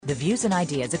The views and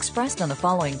ideas expressed on the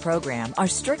following program are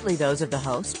strictly those of the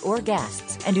host or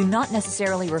guests and do not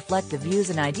necessarily reflect the views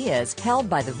and ideas held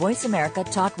by the Voice America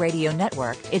Talk Radio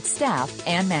Network, its staff,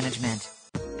 and management.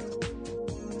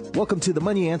 Welcome to the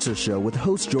Money Answer Show with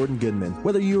host Jordan Goodman.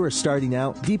 Whether you are starting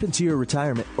out, deep into your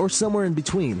retirement, or somewhere in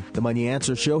between, the Money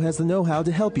Answer Show has the know-how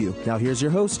to help you. Now here's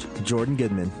your host, Jordan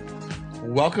Goodman.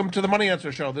 Welcome to the Money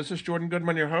Answer Show. This is Jordan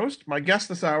Goodman, your host. My guest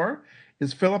this hour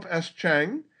is Philip S.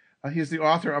 Cheng. He's the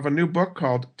author of a new book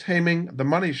called Taming the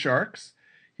Money Sharks.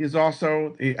 He is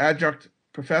also the Adjunct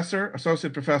Professor,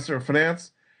 Associate Professor of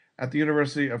Finance at the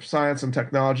University of Science and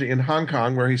Technology in Hong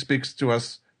Kong, where he speaks to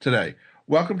us today.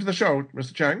 Welcome to the show,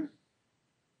 Mr. Cheng.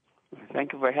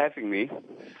 Thank you for having me.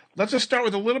 Let's just start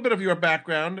with a little bit of your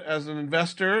background as an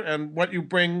investor and what you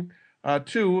bring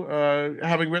to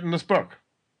having written this book.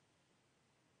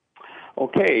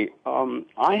 Okay,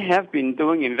 I have been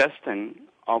doing investing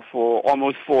for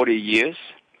almost 40 years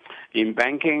in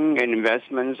banking and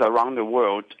investments around the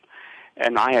world,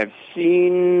 and I have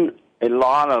seen a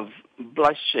lot of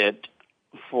bloodshed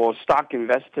for stock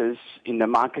investors in the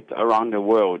market around the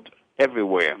world,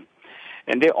 everywhere.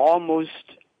 And they almost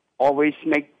always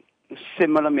make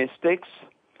similar mistakes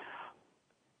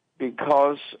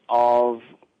because of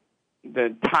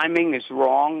the timing is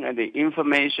wrong and the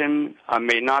information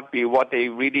may not be what they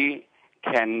really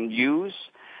can use.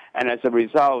 And as a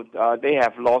result, they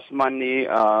have lost money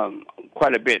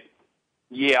quite a bit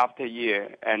year after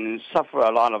year and suffer a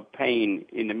lot of pain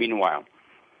in the meanwhile.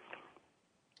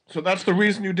 So that's the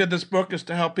reason you did this book, is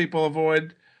to help people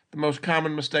avoid the most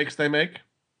common mistakes they make?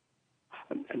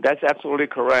 That's absolutely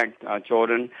correct,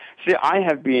 Jordan. See, I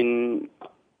have been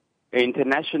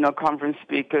international conference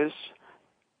speakers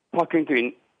talking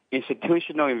to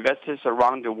institutional investors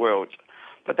around the world.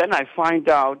 But then I find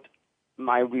out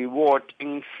my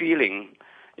rewarding feeling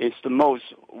is the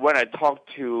most when I talk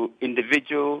to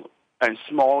individual and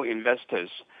small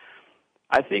investors.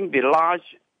 I think the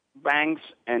large banks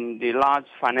and the large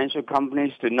financial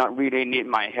companies do not really need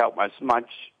my help as much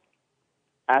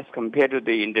as compared to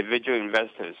the individual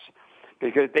investors,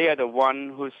 because they are the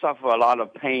ones who suffer a lot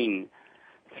of pain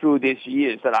through these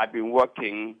years that I've been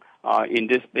working in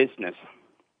this business.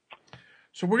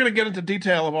 So we're going to get into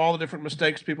detail of all the different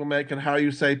mistakes people make and how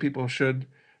you say people should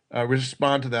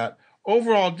respond to that.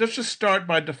 Overall, just start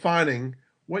by defining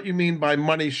what you mean by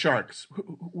money sharks.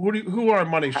 Who are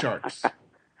money sharks?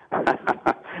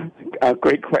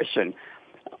 Great question.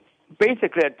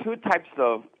 Basically, there are two types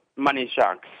of money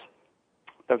sharks.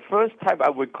 The first type I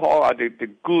would call are the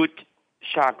good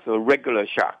sharks or regular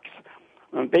sharks.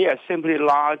 They are simply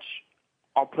large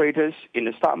operators in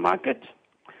the stock market.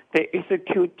 They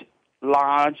execute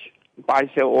large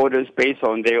buy-sell orders based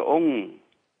on their own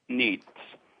needs.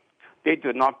 They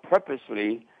do not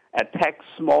purposely attack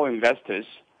small investors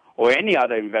or any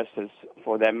other investors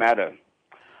for that matter.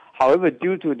 However,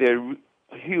 due to their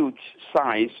huge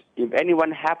size, if anyone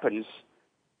happens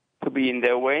to be in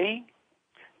their way,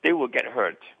 they will get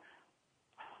hurt.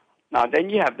 Now, then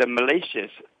you have the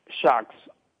malicious sharks,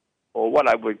 or what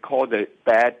I would call the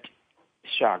bad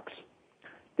sharks.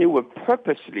 They will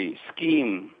purposely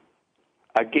scheme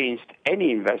against any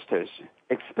investors,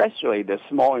 especially the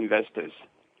small investors.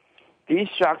 These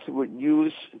sharks would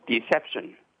use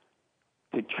deception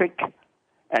to trick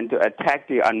and to attack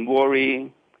the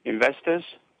unwary investors,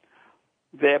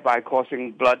 thereby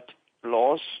causing blood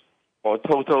loss or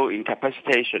total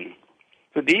incapacitation.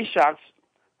 So these sharks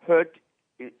hurt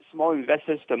small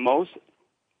investors the most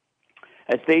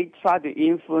as they try to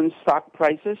influence stock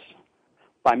prices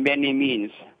by many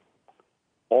means,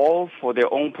 all for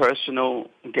their own personal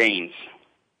gains.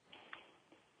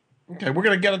 Okay, we're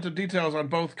going to get into details on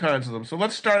both kinds of them. So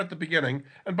let's start at the beginning.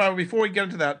 And before we get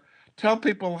into that, tell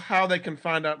people how they can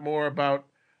find out more about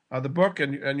the book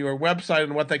and your website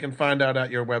and what they can find out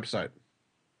at your website.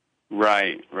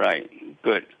 Right.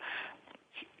 Good.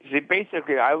 See,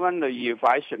 basically, I wonder if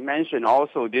I should mention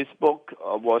also this book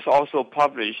was also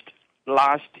published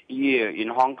last year in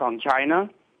Hong Kong, China,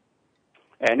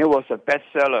 and it was a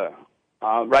bestseller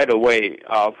right away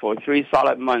for 3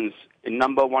 solid months in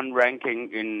number 1 ranking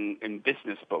in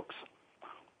business books.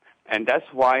 And that's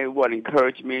why what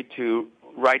encouraged me to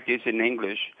write this in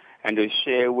English and to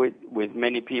share with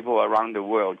many people around the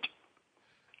world.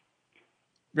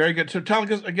 Very good. So tell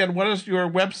us again, what is your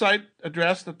website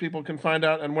address that people can find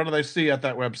out, and what do they see at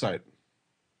that website?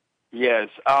 Yes,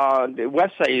 the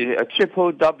website is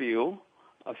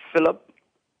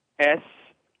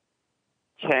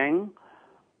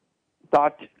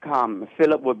www.philipscheng.com.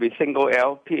 Philip would be single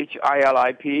L,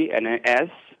 Philip, and an S,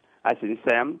 as in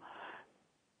Sam,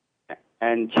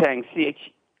 and Cheng,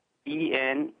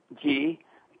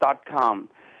 shark-infested.com.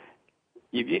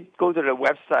 If you go to the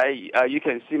website, you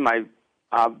can see my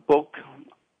book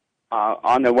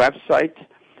on the website,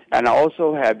 and I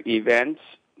also have events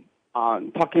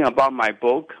talking about my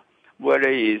book, whether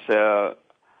it's a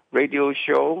radio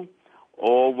show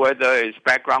or whether it's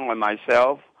background on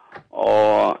myself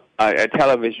or a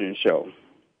television show.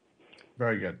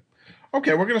 Very good.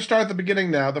 Okay, we're going to start at the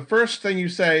beginning now. The first thing you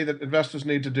say that investors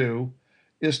need to do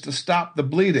is to stop the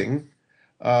bleeding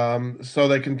so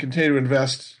they can continue to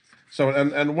invest.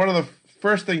 And one of the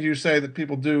first things you say that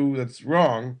people do that's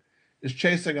wrong is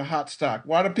chasing a hot stock.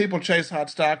 Why do people chase hot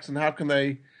stocks, and how can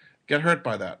they get hurt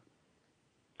by that?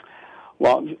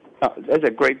 Well, that's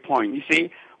a great point. You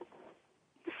see,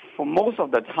 for most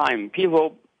of the time,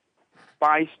 people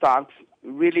buy stocks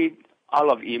really out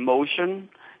of emotion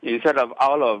instead of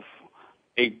out of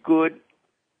a good,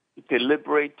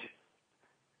 deliberate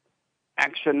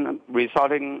action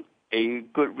resulting a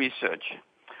good research.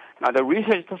 Now, the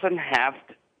research doesn't have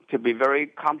to be very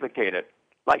complicated.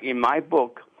 Like in my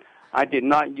book, I did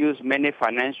not use many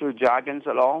financial jargons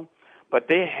at all, but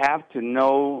they have to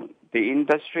know the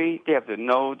industry, they have to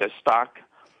know the stock,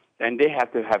 and they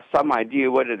have to have some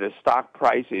idea whether the stock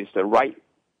price is the right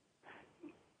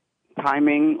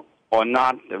timing or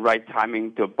not the right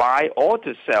timing to buy or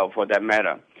to sell, for that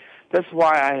matter. That's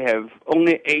why I have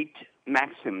only 8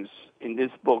 maxims in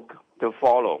this book to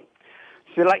follow.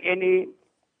 So like any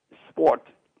sport,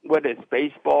 whether it's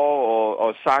baseball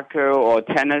or soccer or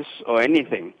tennis or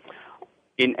anything,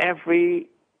 in every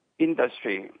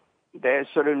industry, there are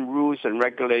certain rules and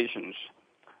regulations.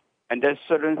 And there's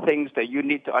certain things that you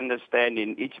need to understand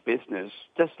in each business,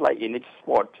 just like in each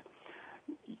sport.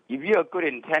 If you're good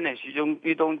in tennis,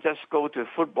 you don't just go to a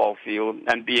football field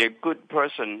and be a good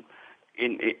person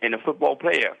in a football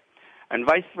player. And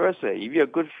vice versa. If you're a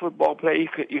good football player,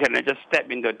 you can just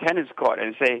step into a tennis court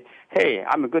and say, hey,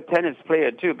 I'm a good tennis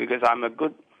player too because I'm a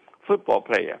good football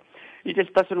player. It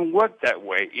just doesn't work that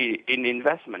way in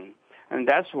investment. And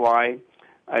that's why,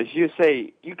 as you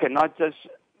say, you cannot just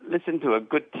listen to a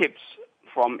good tips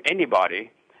from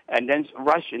anybody and then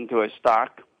rush into a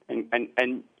stock and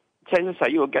chances are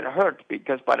you will get hurt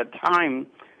because by the time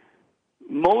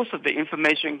most of the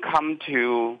information come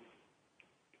to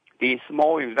the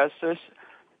small investors,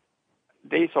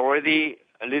 it's already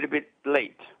a little bit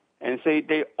late. And so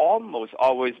they almost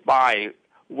always buy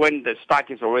when the stock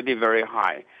is already very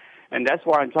high. And that's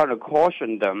why I'm trying to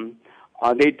caution them.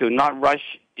 They do not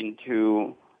rush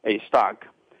into a stock.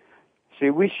 See,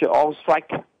 we should all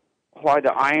strike while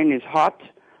the iron is hot,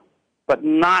 but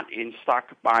not in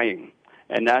stock buying.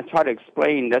 And I try to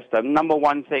explain that's the number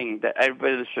one thing that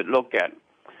everybody should look at.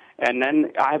 And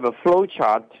then I have a flow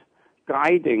chart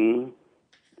guiding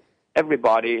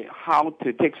everybody how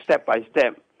to take step by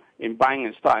step in buying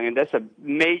a stock. And that's a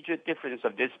major difference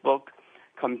of this book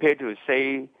compared to,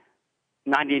 say,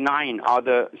 99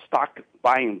 other stock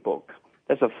buying book.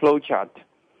 That's a flow chart.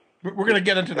 We're going to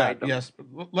get into that, yes.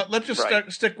 Let's just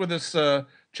stick with this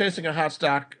chasing a hot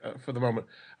stock for the moment.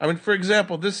 I mean, for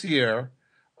example, this year,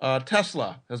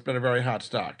 Tesla has been a very hot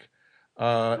stock.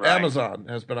 Amazon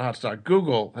has been a hot stock.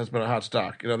 Google has been a hot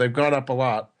stock. You know, they've gone up a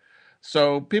lot.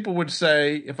 So people would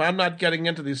say, if I'm not getting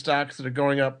into these stocks that are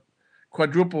going up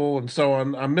quadruple and so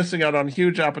on, I'm missing out on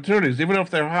huge opportunities. Even if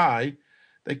they're high,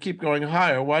 they keep going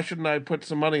higher. Why shouldn't I put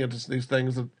some money into these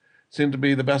things that seem to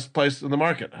be the best place in the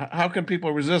market? How can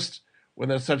people resist when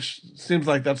there's such, seems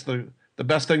like that's the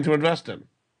best thing to invest in?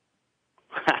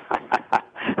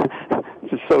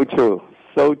 So true.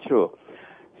 So true.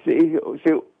 See,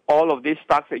 all of these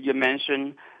stocks that you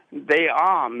mentioned, they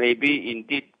are maybe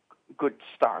indeed good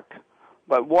stock.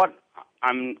 But what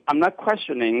I'm not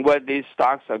questioning whether these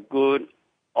stocks are good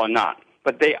or not,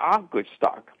 but they are good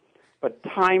stock. But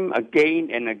time again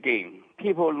and again,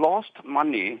 people lost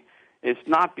money is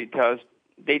not because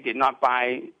they did not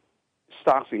buy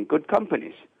stocks in good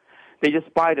companies. They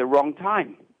just buy the wrong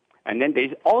time. And then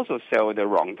they also sell at the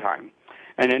wrong time.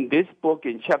 And in this book,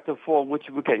 in chapter 4, which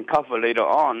we can cover later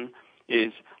on,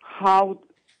 is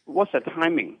what's the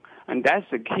timing? And that's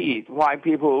the key why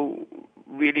people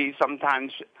really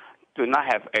sometimes do not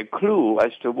have a clue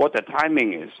as to what the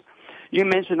timing is. You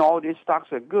mentioned all these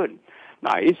stocks are good.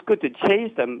 Now, it's good to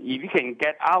chase them. If you can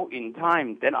get out in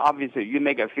time, then obviously you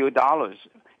make a few dollars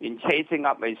in chasing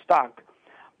up a stock.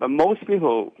 But most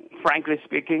people, frankly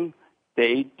speaking,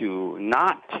 they do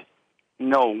not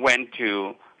know when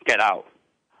to get out.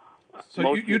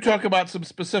 So you talk about some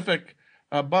specific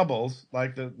bubbles,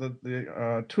 like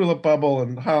the tulip bubble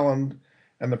in Holland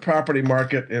and the property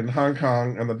market in Hong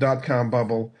Kong and the dot-com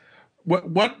bubble.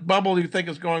 What bubble do you think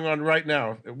is going on right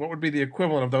now? What would be the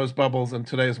equivalent of those bubbles in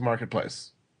today's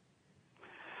marketplace?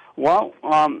 Well,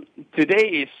 today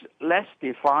is less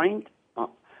defined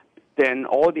than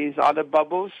all these other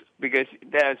bubbles because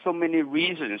there are so many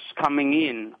reasons coming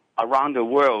in around the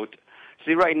world.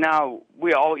 See, right now,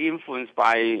 we are all influenced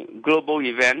by global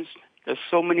events. There's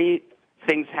so many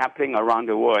things happening around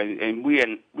the world, and we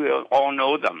all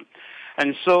know them.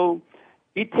 And so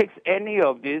it takes any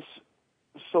of these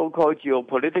so-called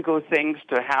geopolitical things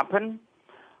to happen,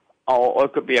 or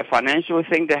it could be a financial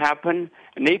thing to happen,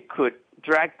 and it could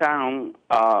drag down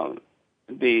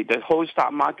the whole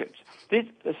stock market. The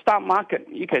stock market,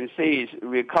 you can say, is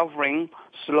recovering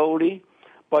slowly,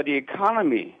 but the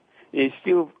economy is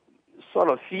still sort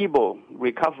of feeble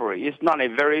recovery. It's not a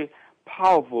very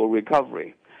powerful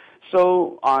recovery.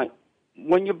 So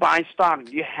when you buy stock,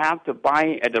 you have to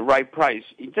buy at the right price,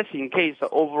 just in case the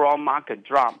overall market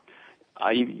drop.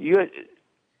 If you're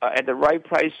at the right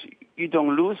price, you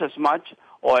don't lose as much,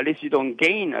 or at least you don't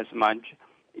gain as much,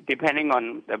 depending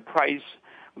on the price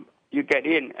you get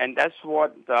in. And that's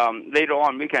what later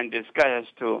on we can discuss as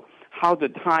to how to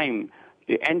time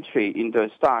the entry into a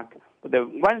stock. But the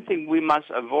one thing we must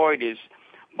avoid is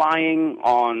buying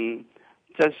on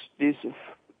just this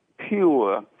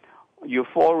pure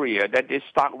euphoria that this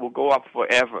stock will go up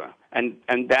forever. And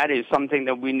that is something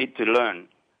that we need to learn.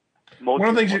 One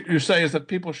of the things you say is that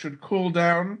people should cool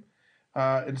down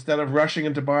instead of rushing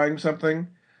into buying something.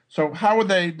 So how would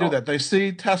they do that? They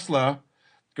see Tesla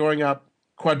going up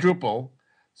quadruple.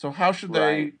 So how should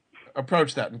they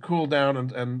approach that and cool down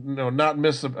and not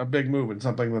miss a big move in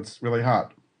something that's really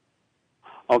hot?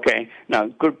 Okay. Now,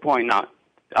 good point. Now,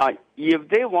 if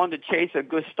they want to chase a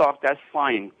good stock, that's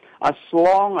fine. As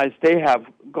long as they have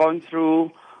gone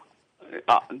through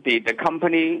the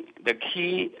company, the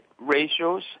key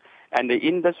ratios, and the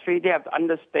industry, they have to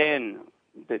understand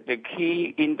the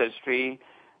key industry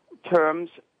terms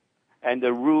and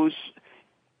the rules.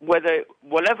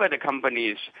 Whatever the company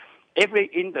is, every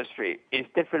industry is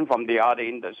different from the other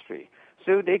industry.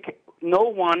 So no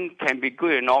one can be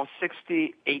good in all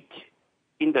 68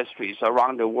 industries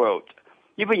around the world.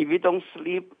 Even if you don't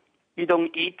sleep, you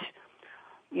don't eat,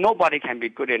 nobody can be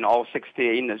good in all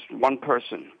 68 industries, one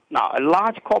person. Now, a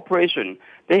large corporation,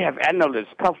 they have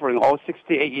analysts covering all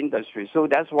 68 industries, so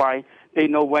that's why they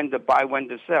know when to buy, when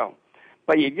to sell.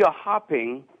 But if you're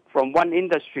hopping from one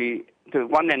industry to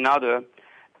one another,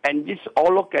 and just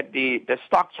all look at the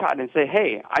stock chart and say,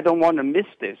 hey, I don't want to miss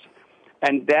this,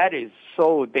 and that is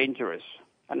so dangerous.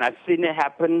 And I've seen it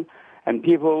happen, and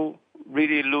people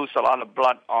really lose a lot of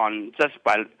blood on just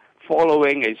by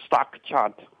following a stock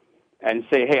chart and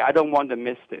say, hey, I don't want to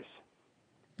miss this.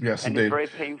 Yes, and indeed. It's very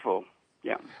painful.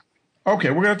 Yeah.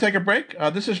 Okay, we're going to take a break.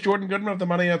 This is Jordan Goodman of the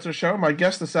Money Answer Show. My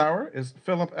guest this hour is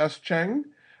Philip S. Cheng.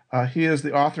 He is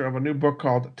the author of a new book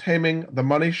called Taming the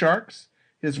Money Sharks.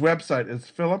 His website is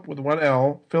Philip with one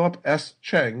L, Philip S.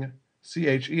 Cheng,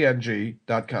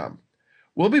 CHENG.com.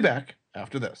 We'll be back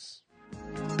after this.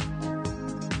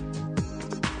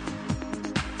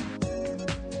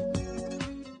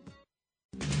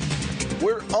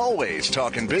 We're always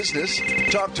talking business.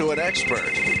 Talk to an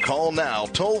expert. Call now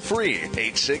toll free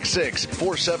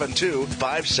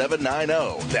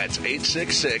 866-472-5790. That's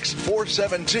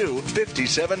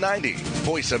 866-472-5790.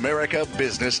 Voice America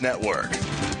Business Network.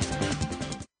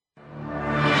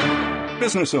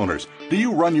 Business owners, do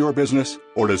you run your business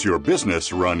or does your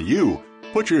business run you?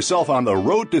 Put yourself on the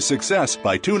road to success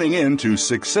by tuning in to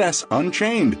Success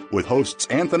Unchained with hosts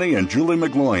Anthony and Julie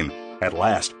McGloin. At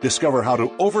last, discover how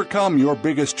to overcome your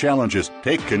biggest challenges,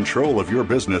 take control of your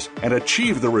business, and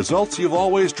achieve the results you've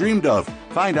always dreamed of.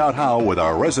 Find out how with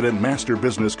our resident master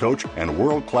business coach and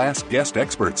world-class guest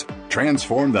experts.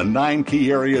 Transform the 9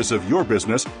 key areas of your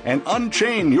business and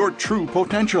unchain your true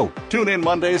potential. Tune in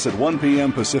Mondays at 1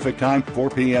 p.m. Pacific Time, 4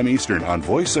 p.m. Eastern on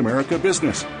Voice America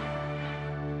Business.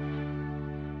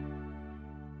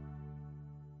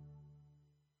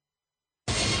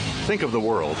 Think of the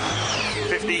world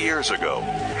 50 years ago.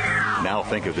 Now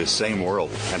think of this same world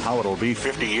and how it'll be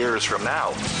 50 years from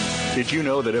now. Did you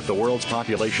know that if the world's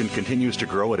population continues to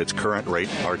grow at its current rate,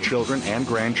 our children and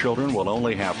grandchildren will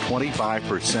only have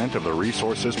 25% of the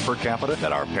resources per capita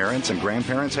that our parents and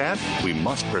grandparents had? We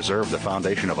must preserve the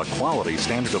foundation of a quality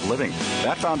standard of living.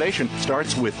 That foundation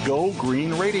starts with Go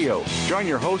Green Radio. Join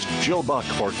your host, Jill Buck,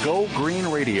 for Go Green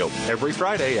Radio every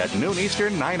Friday at noon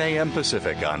Eastern, 9 a.m.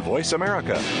 Pacific on Voice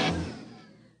America.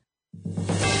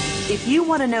 If you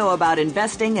want to know about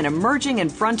investing in emerging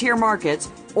and frontier markets,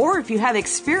 Or if you have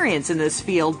experience in this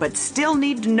field but still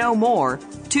need to know more,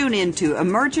 tune in to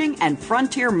Emerging and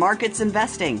Frontier Markets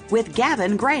Investing with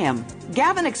Gavin Graham.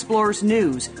 Gavin explores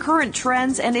news, current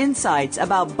trends, and insights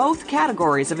about both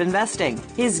categories of investing.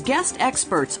 His guest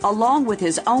experts, along with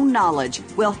his own knowledge,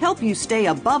 will help you stay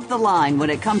above the line when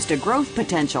it comes to growth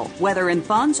potential, whether in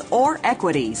funds or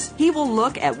equities. He will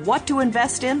look at what to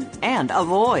invest in and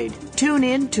avoid. Tune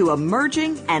in to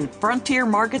Emerging and Frontier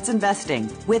Markets Investing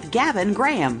with Gavin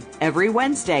Graham every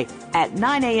Wednesday at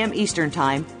 9 a.m. Eastern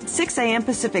Time, 6 a.m.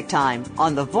 Pacific Time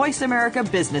on the Voice America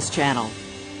Business Channel.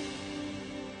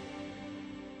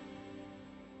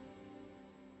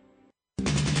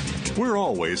 We're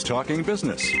always talking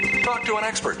business. Talk to an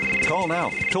expert. Call now,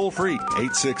 toll free,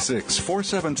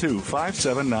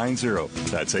 866-472-5790.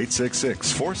 That's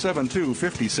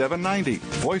 866-472-5790.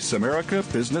 Voice America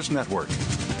Business Network.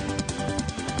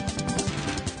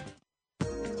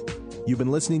 You've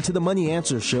been listening to the Money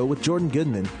Answer Show with Jordan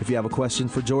Goodman. If you have a question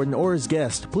for Jordan or his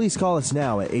guest, please call us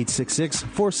now at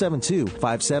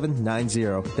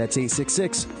 866-472-5790. That's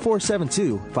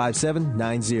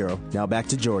 866-472-5790. Now back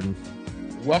to Jordan.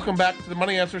 Welcome back to the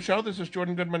Money Answer Show. This is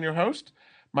Jordan Goodman, your host.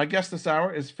 My guest this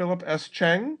hour is Philip S.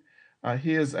 Cheng.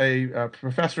 He is a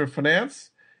professor of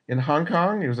finance in Hong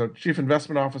Kong. He was a chief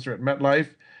investment officer at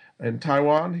MetLife in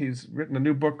Taiwan. He's written a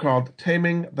new book called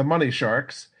Taming the Money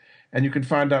Sharks, and you can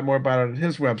find out more about it at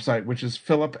his website, which is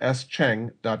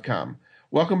philipscheng.com.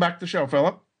 Welcome back to the show,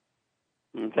 Philip.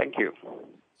 Thank you.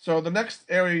 So the next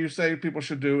area you say people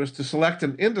should do is to select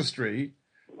an industry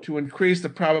to increase the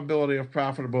probability of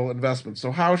profitable investment.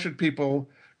 So how should people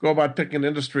go about picking an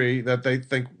industry that they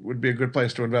think would be a good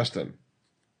place to invest in?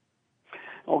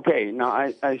 Okay, now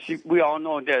we all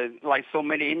know there's like so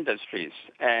many industries,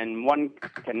 and one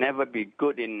can never be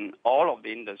good in all of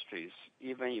the industries,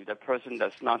 even if the person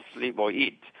does not sleep or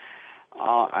eat.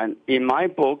 And in my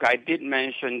book, I did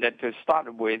mention that to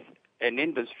start with an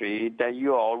industry that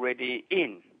you are already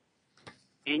in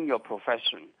your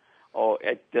profession, or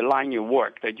at the line you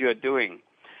work that you are doing.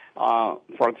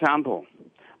 For example,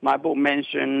 my book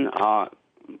mentioned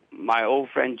my old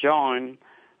friend John.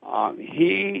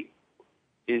 He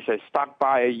is a stock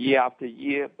buyer year after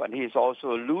year, but he's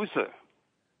also a loser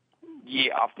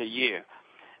year after year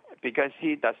because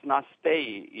he does not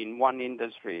stay in one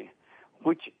industry,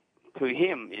 which to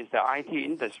him is the IT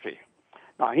industry.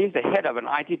 Now, he's the head of an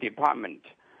IT department.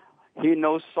 He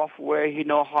knows software, he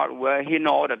knows hardware, he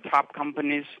knows all the top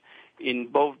companies in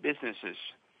both businesses,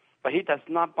 but he does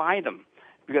not buy them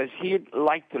because he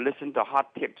likes to listen to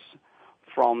hot tips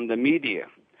from the media.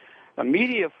 The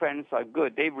media friends are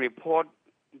good. They report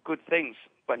good things,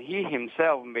 but he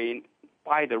himself may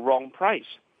buy the wrong price.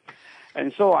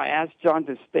 And so I asked John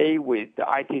to stay with the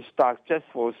IT stocks just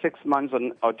for 6 months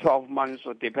or 12 months,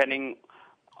 or depending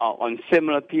on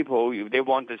similar people, if they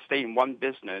want to stay in one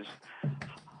business,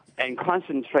 and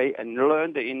concentrate and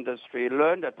learn the industry,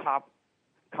 learn the top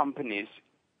companies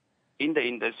in the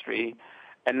industry,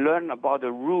 and learn about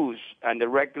the rules and the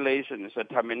regulations, the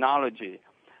terminology,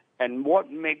 and what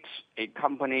makes a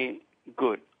company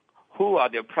good. Who are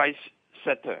the price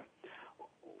setter?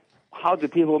 How do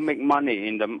people make money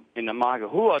in the market?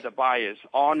 Who are the buyers?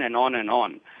 On and on and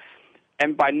on.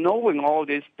 And by knowing all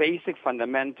these basic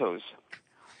fundamentals,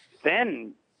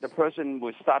 then the person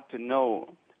will start to know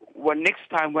when next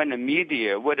time when the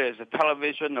media, whether it's a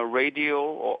television or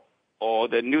radio or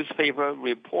the newspaper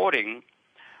reporting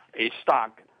a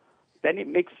stock, then it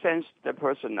makes sense to the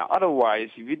person. Now, otherwise,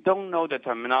 if you don't know the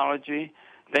terminology,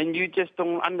 then you just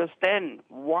don't understand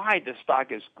why the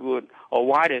stock is good or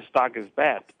why the stock is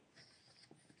bad.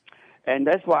 And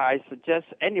that's why I suggest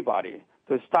anybody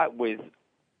to start with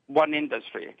one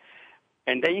industry.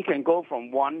 And then you can go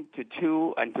from 1 to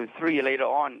 2 and to 3 later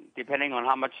on, depending on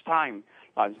how much time.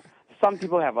 Some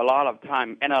people have a lot of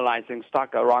time analyzing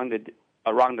stock around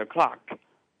the clock.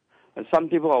 And some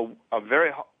people are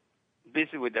very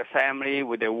busy with their family,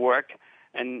 with their work,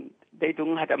 and they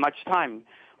don't have that much time.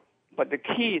 But the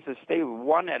key is to stay with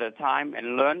one at a time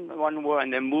and learn one word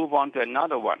and then move on to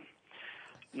another one.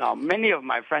 Now, many of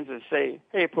my friends will say,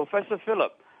 hey, Professor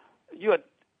Philip, you are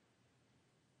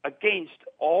against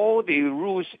all the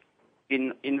rules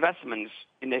in investments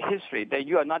in the history that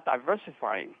you are not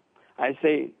diversifying. I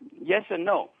say yes and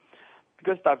no,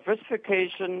 because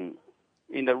diversification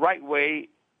in the right way,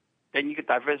 then you can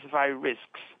diversify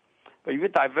risks. But if you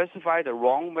diversify the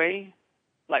wrong way,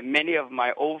 like many of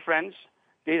my old friends,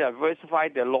 they diversify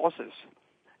their losses.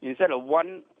 Instead of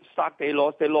one stock they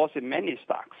lost in many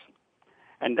stocks.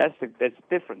 And that's the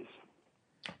difference.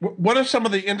 What are some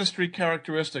of the industry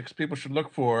characteristics people should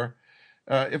look for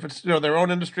if it's their own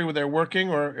industry where they're working,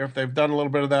 or if they've done a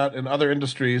little bit of that in other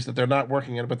industries that they're not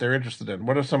working in but they're interested in?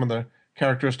 What are some of the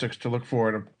characteristics to look for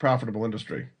in a profitable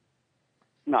industry?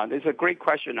 No, this is a great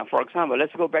question. For example,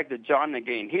 let's go back to John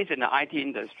again. He's in the IT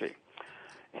industry.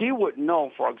 He would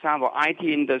know, for example, IT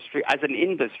industry as an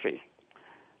industry,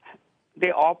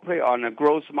 they operate on a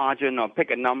gross margin, or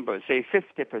pick a number, say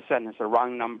 50% is a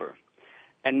round number.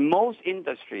 And most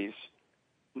industries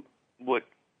would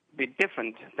be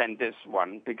different than this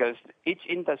one because each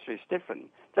industry is different.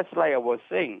 Just like I was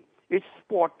saying, each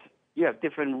sport, you have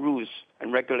different rules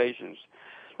and regulations.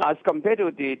 Now, as compared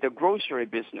to the grocery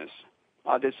business,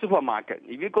 the supermarket,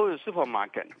 if you go to the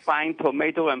supermarket, buying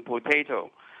tomato and potato,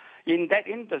 in that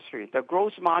industry, the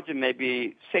gross margin may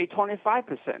be, say, 25%.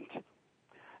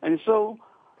 And so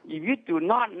if you do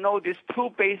not know these two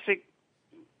basic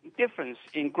difference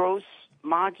in gross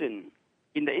margin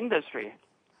in the industry,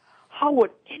 how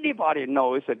would anybody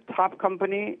know it's a top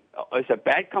company, or it's a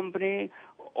bad company,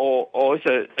 or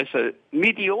it's a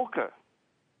mediocre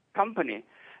company?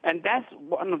 And that's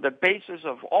one of the basis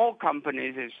of all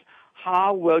companies is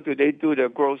how well do they do their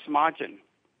gross margin.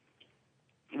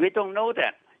 We don't know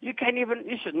that. You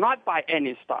should not buy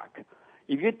any stock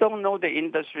if you don't know the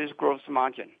industry's gross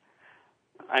margin.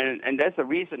 And that's the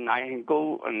reason I can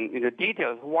go into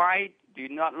details. Why do you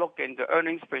not look into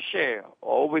earnings per share,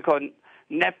 or we call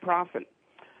net profit?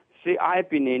 See, I've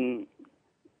been in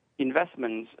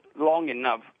investments long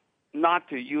enough not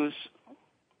to use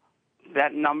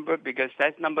that number because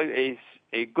that number is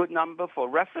a good number for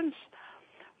reference.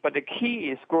 But the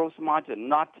key is gross margin,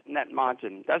 not net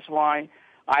margin. That's why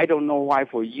I don't know why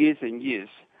for years and years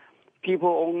people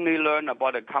only learn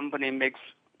about a company makes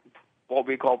what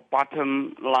we call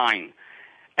bottom line.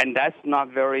 And that's not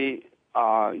very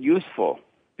useful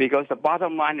because the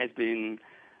bottom line has been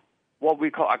what we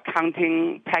call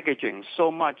accounting packaging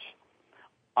so much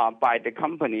by the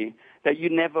company that you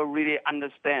never really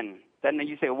understand. Then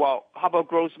you say, well, how about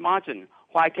gross margin?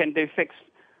 Why can't they fix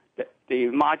the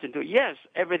margin to? Yes,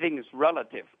 everything is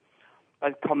relative.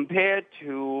 But compared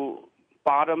to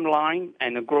bottom line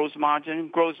and the gross margin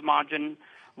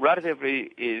relatively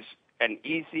is an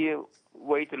easier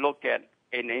way to look at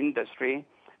an industry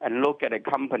and look at a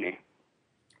company.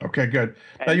 Okay, good.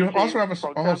 Now, you also have a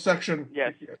whole section.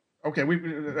 Yes. Okay,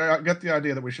 I get the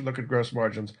idea that we should look at gross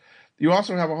margins. You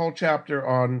also have a whole chapter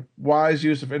on wise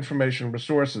use of information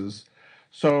resources.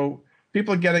 So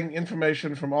people are getting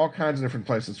information from all kinds of different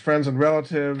places, friends and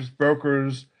relatives,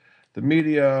 brokers, the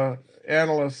media,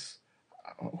 analysts.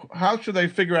 How should they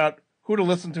figure out who to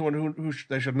listen to and who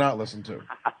they should not listen to?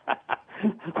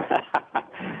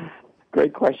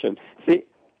 Great question. See,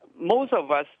 most of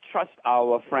us trust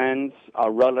our friends,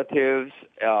 our relatives,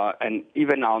 and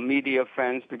even our media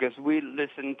friends because we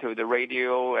listen to the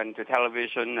radio and to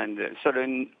television and the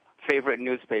certain favorite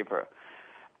newspaper.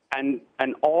 And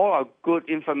all are good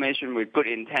information with good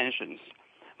intentions.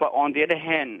 But on the other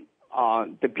hand,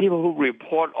 the people who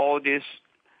report all these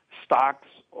stocks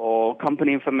or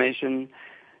company information,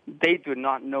 they do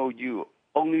not know you.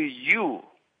 Only you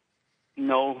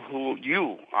know who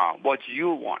you are, what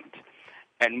you want,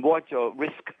 and what your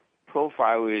risk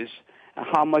profile is, and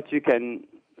how much you can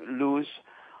lose,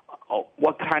 or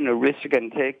what kind of risk you can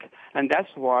take. And that's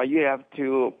why you have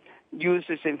to use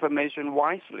this information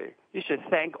wisely. You should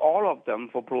thank all of them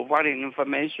for providing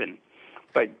information,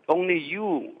 but only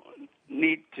you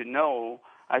need to know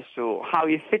as to how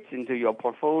it fits into your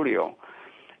portfolio.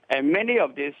 And many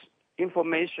of this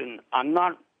information are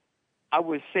not, I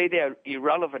would say they are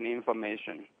irrelevant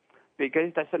information because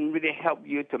it doesn't really help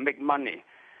you to make money.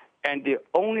 And the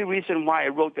only reason why I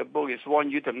wrote the book is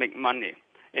want you to make money.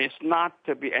 It's not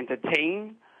to be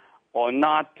entertained or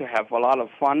not to have a lot of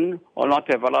fun or not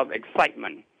to have a lot of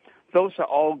excitement. Those are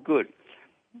all good.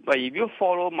 But if you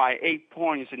follow my 8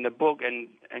 points in the book and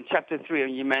chapter 3,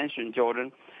 and you mentioned,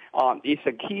 Jordan, it's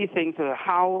a key thing to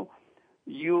how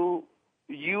you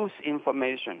use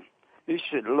information. You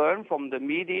should learn from the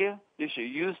media. You should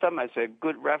use them as a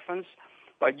good reference,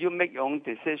 but you make your own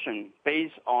decision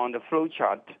based on the flow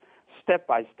chart, step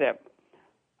by step,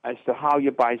 as to how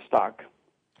you buy stock.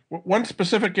 One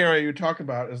specific area you talk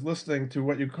about is listening to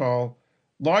what you call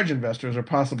large investors or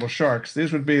possible sharks.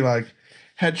 These would be like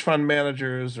hedge fund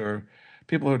managers or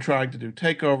people who are trying to do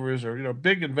takeovers or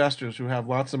big investors who have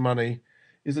lots of money.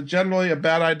 Is it generally a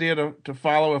bad idea to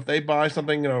follow if they buy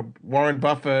something, Warren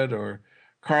Buffett or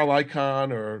Carl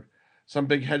Icahn or some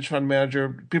big hedge fund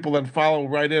manager, people then follow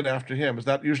right in after him? Is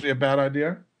that usually a bad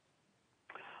idea?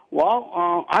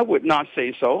 Well, I would not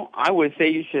say so. I would say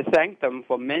you should thank them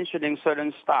for mentioning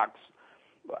certain stocks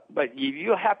But if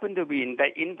you happen to be in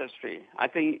that industry, I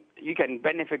think you can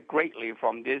benefit greatly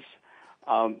from these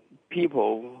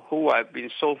people who have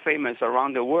been so famous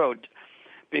around the world,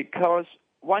 because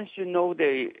once you know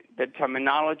the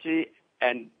terminology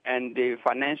and the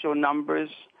financial numbers,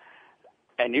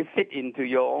 and you fit into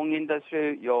your own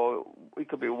industry, it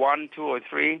could be 1, 2, or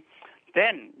 3,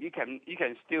 then you can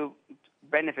still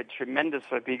benefit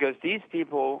tremendously, because these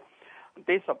people,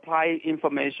 they supply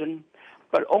information,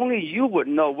 but only you would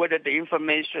know whether the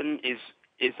information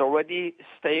is already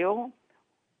stale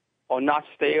or not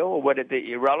stale, or whether they're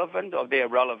irrelevant or they're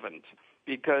relevant,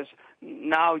 because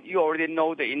now you already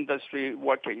know the industry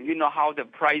working. You know how the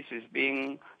price is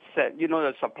being set. You know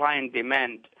the supply and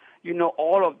demand. You know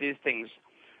all of these things.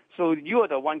 So you are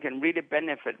the one can really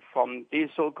benefit from these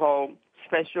so-called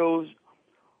special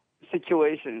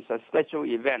situations or special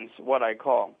events, what I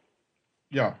call.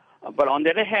 Yeah. But on the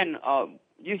other hand,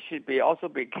 you should also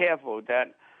be careful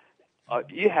that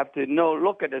you have to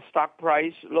look at the stock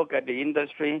price, look at the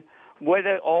industry,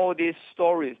 whether all these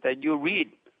stories that you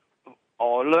read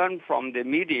or learn from the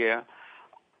media,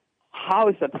 how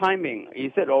is the timing?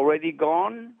 Is it already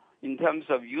gone in terms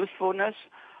of usefulness,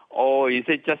 or is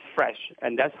it just fresh?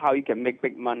 And that's how you can make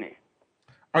big money.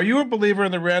 Are you a believer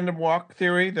in the random walk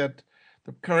theory, that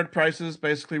the current prices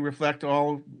basically reflect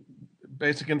all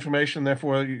basic information,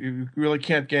 therefore you really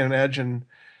can't gain an edge, and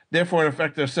therefore, in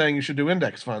effect, they're saying you should do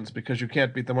index funds because you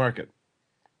can't beat the market?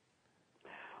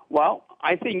 Well,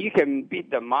 I think you can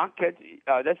beat the market.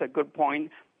 That's a good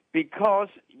point, because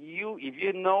if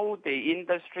you know the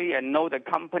industry and know the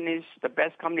companies, the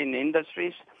best company in the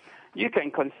industries, you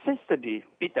can consistently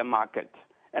beat the market.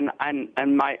 And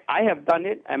I have done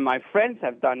it, and my friends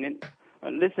have done it,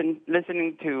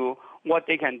 listening to what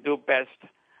they can do best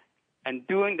and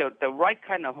doing the right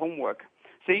kind of homework.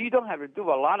 So you don't have to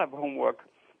do a lot of homework,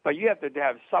 but you have to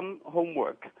have some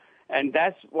homework. And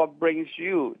that's what brings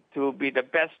you to be the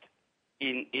best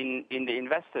in the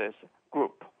investors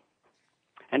group.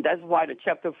 And that's why the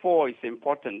Chapter 4 is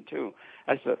important, too.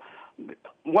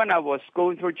 When I was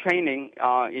going through training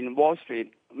in Wall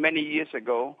Street many years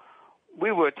ago,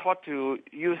 we were taught to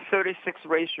use 36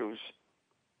 ratios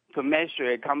to measure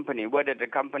a company, whether the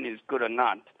company is good or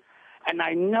not. And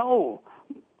I know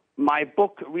my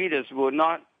book readers will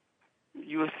not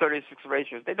use 36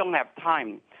 ratios. They don't have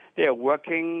time. They are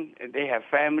working. They have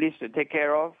families to take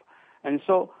care of. And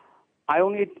so I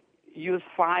only use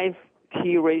 5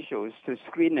 key ratios to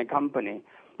screen a company.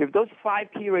 If those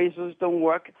 5 key ratios don't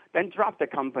work, then drop the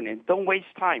company. Don't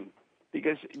waste time,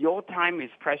 because your time is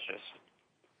precious.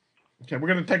 Okay, we're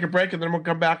going to take a break, and then we'll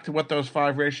come back to what those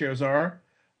 5 ratios are,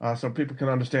 so people can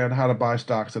understand how to buy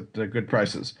stocks at good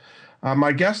prices.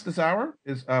 My guest this hour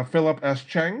is Philip S.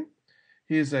 Cheng.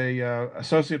 He's a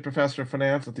associate professor of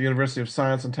finance at the University of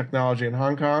Science and Technology in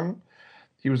Hong Kong.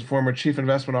 He was a former chief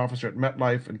investment officer at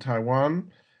MetLife in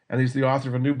Taiwan, and he's the author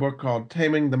of a new book called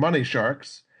Taming the Money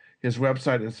Sharks. His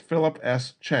website is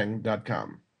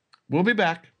philipscheng.com. We'll be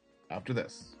back after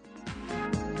this.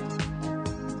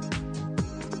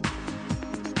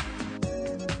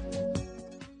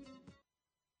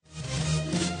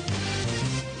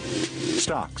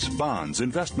 Stocks, bonds,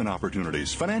 investment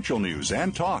opportunities, financial news,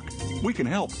 and talk. We can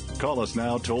help. Call us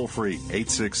now toll free,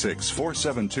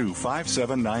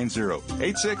 866-472-5790.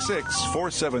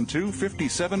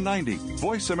 866-472-5790.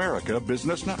 Voice America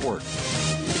Business Network.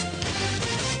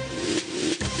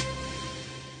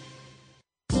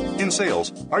 In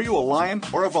sales, are you a lion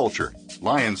or a vulture?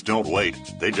 Lions don't wait.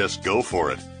 They just go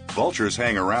for it. Vultures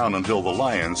hang around until the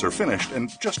lions are finished and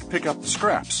just pick up the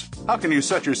scraps. How can you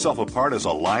set yourself apart as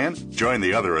a lion? Join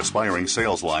the other aspiring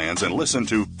sales lions and listen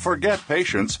to Forget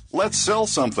Patience, Let's Sell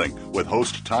Something with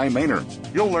host Ty Maynard.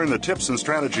 You'll learn the tips and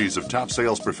strategies of top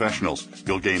sales professionals.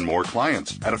 You'll gain more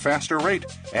clients at a faster rate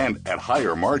and at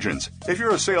higher margins. If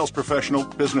you're a sales professional,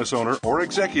 business owner, or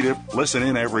executive, listen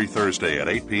in every Thursday at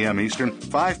 8 p.m. Eastern,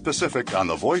 5 Pacific on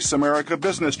the Voice America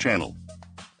Business Channel.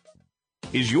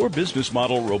 Is your business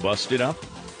model robust enough?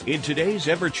 In today's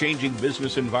ever-changing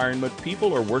business environment,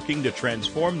 people are working to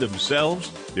transform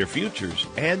themselves, their futures,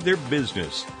 and their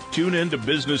business. Tune in to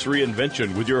Business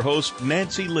Reinvention with your host,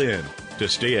 Nancy Lynn. To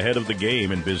stay ahead of the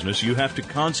game in business, you have to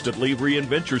constantly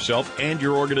reinvent yourself and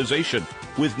your organization.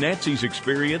 With Nancy's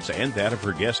experience and that of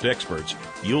her guest experts,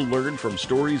 you'll learn from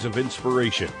stories of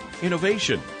inspiration,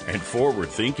 innovation, and forward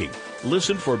thinking.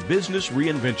 Listen for Business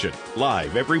Reinvention,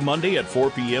 live every Monday at 4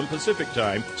 p.m. Pacific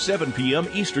Time, 7 p.m.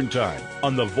 Eastern Time,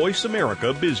 on the Voice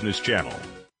America Business Channel.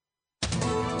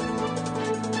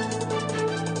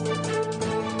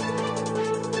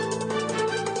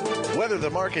 whether the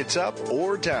market's up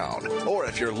or down, or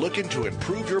if you're looking to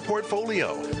improve your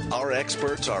portfolio, our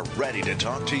experts are ready to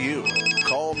talk to you.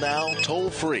 Call now toll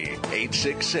free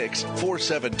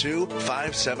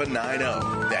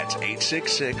 866-472-5790. That's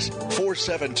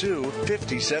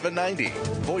 866-472-5790.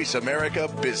 Voice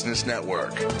America Business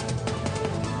Network.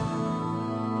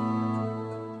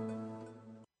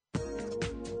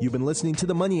 You've been listening to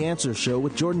the Money Answer Show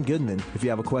with Jordan Goodman. If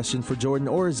you have a question for Jordan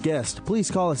or his guest,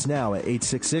 please call us now at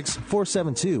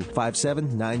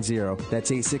 866-472-5790.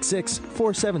 That's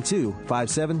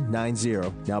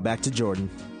 866-472-5790. Now back to Jordan.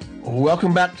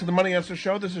 Welcome back to the Money Answer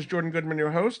Show. This is Jordan Goodman, your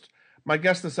host. My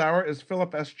guest this hour is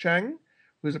Philip S. Cheng,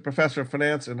 who is a professor of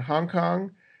finance in Hong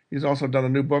Kong. He's also done a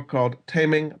new book called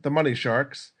Taming the Money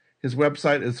Sharks. His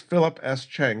website is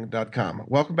philipscheng.com.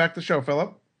 Welcome back to the show,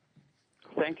 Philip.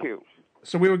 Thank you.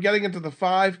 So we were getting into the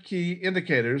 5 key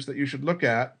indicators that you should look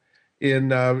at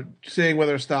in seeing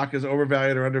whether a stock is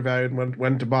overvalued or undervalued and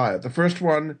when to buy it. The first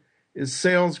one is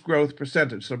sales growth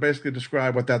percentage. So basically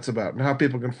describe what that's about and how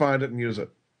people can find it and use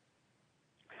it.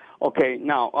 Okay,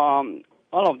 now,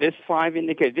 all of these 5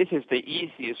 indicators, this is the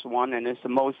easiest one and it's the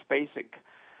most basic.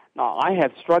 Now, I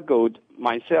have struggled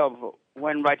myself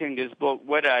when writing this book,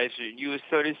 whether I should use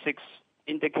 36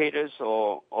 indicators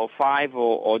or 5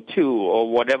 or 2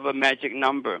 or whatever magic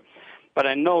number. But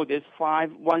I know this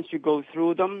 5, once you go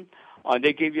through them,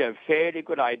 they give you a fairly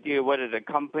good idea whether the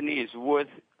company is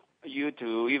worth you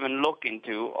to even look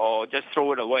into or just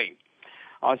throw it away.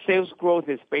 Sales growth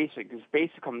is basic. It's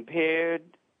basically compared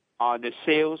the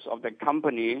sales of the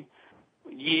company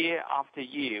year after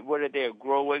year, whether they are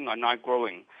growing or not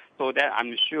growing. So that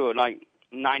I'm sure like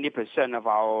 90% of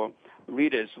our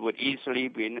readers would easily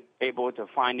be able to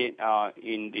find it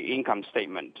in the income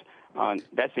statement.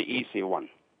 That's the easy one.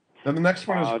 Then the next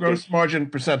one is gross margin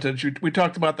percentage. We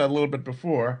talked about that a little bit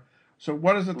before. So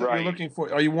what is it that you're looking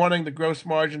for? Are you wanting the gross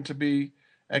margin to be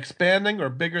expanding or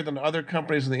bigger than other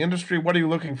companies in the industry? What are you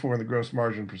looking for in the gross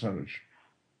margin percentage?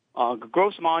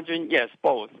 Gross margin, yes,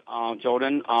 both,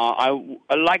 Jordan. I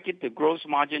like the gross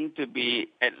margin to be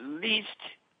at least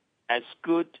as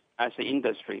good as the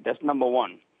industry. That's number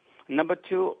one. Number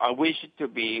 2, I wish it to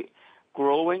be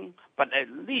growing, but at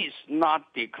least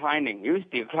not declining. If it's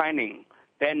declining,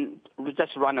 then we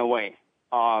just run away.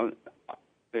 I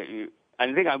think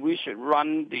we should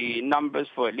run the numbers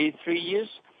for at least 3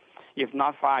 years, if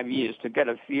not 5 years, to get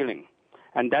a feeling.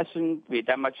 And that shouldn't be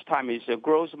that much time. It's a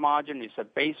gross margin. It's a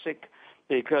basic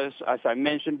because, as I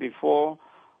mentioned before,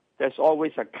 there's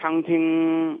always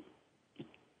accounting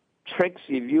tricks,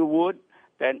 if you would,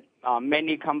 that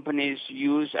many companies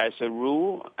use as a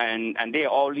rule, and they are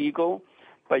all legal.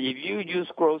 But if you use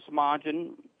gross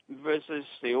margin versus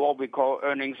what we call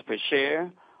earnings per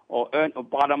share or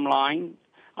bottom line,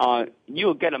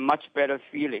 you'll get a much better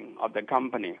feeling of the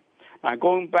company. Now,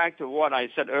 going back to what I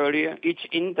said earlier, each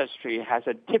industry has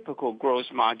a typical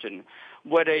gross margin,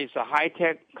 whether it's a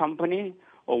high-tech company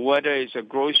or whether it's a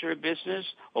grocery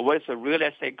business or whether it's a real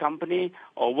estate company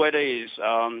or whether it's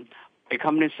a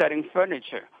company selling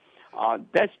furniture.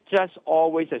 That's just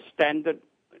always a standard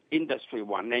industry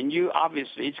one. And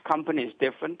obviously, each company is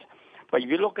different. But if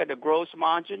you look at the gross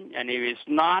margin, and if it's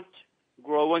not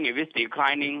growing, if it's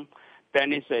declining,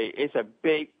 then it's a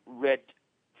big red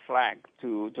flag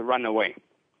to run away.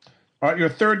 All right, your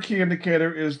third key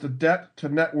indicator is the debt to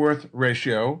net worth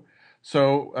ratio.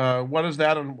 So what is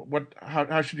that, and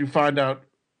how should you find out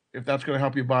if that's going to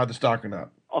help you buy the stock or not?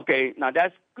 Okay, now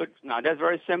that's good. Now that's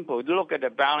very simple. Look at the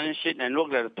balance sheet and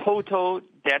look at the total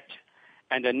debt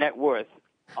and the net worth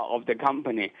of the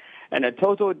company. And the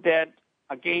total debt,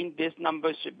 again, this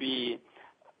number should be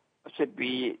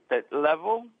the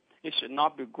level. It should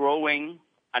not be growing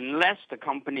unless the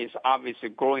company is obviously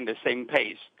growing the same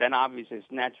pace. Then obviously it's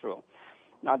natural.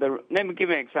 Now let me give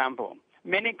you an example.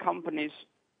 Many companies,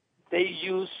 they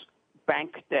use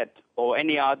bank debt or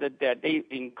any other debt. They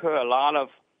incur a lot of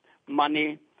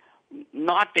money,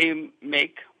 not they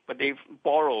make, but they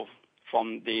borrow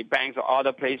from the banks or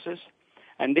other places,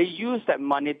 and they use that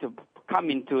money to come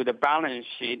into the balance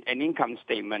sheet and income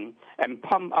statement and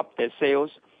pump up their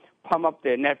sales, pump up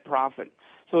their net profit.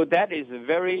 So that is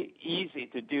very easy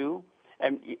to do,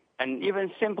 and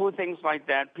even simple things like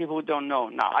that, people don't know.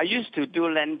 Now, I used to do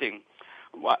lending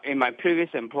in my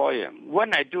previous employer.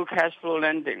 When I do cash flow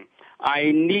lending,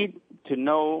 I need to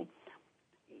know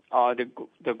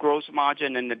the gross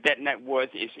margin and the debt net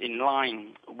worth is in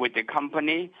line with the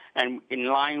company and in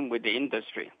line with the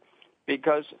industry.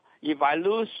 Because if I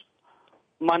lose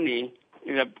money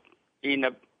in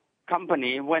a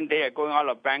company when they are going out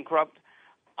of bankrupt,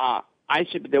 I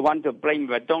should be the one to blame.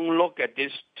 But don't look at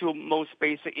these two most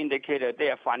basic indicators. They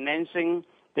are financing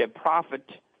their profit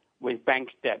with bank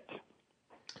debt.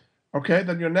 Okay,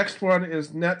 then your next one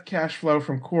is net cash flow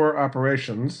from core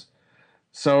operations.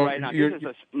 So right now, this is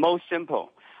the most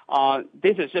simple.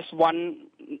 This is just one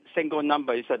single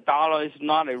number. It's $1. It's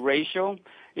not a ratio.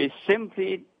 It's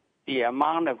simply the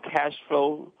amount of cash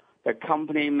flow the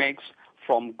company makes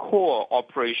from core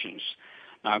operations.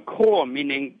 Core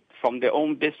meaning from their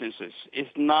own businesses. It's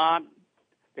not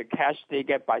the cash they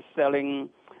get by selling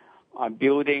a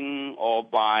building or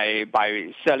by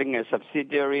selling a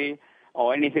subsidiary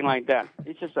or anything like that.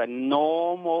 It's just a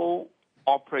normal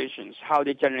operations, how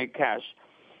they generate cash.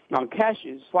 Now, cash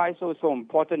is why so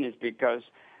important is because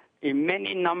in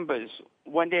many numbers,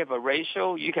 when they have a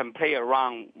ratio, you can play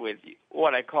around with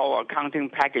what I call accounting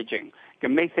packaging. You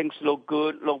can make things look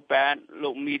good, look bad,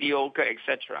 look mediocre,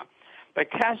 etc.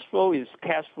 But cash flow is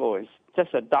cash flow. It's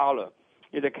just $1.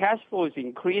 If the cash flow is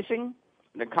increasing,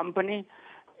 the company,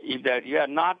 if that you are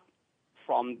not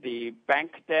from the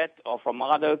bank debt or from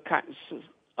other kinds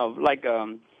of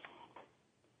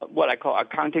what I call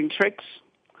accounting tricks,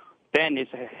 then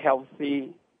it's a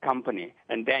healthy company,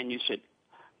 and then you should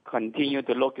continue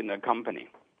to look in the company.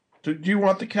 Do you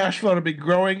want the cash flow to be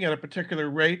growing at a particular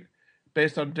rate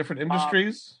based on different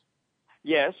industries?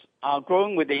 Yes,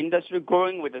 growing with the industry,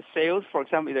 growing with the sales. For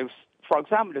example,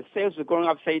 the sales are growing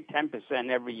up, say, 10%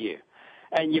 every year.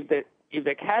 And if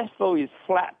the cash flow is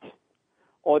flat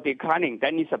or declining,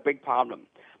 then it's a big problem.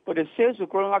 But the sales are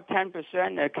growing up 10%,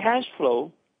 the cash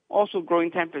flow also growing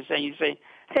 10%. You say,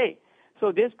 hey,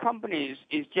 so this company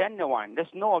is genuine. There's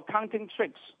no accounting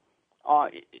tricks.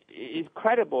 It's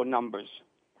credible numbers.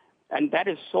 And that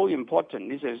is so important.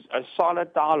 This is a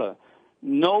solid $1.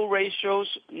 No ratios.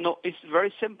 No, it's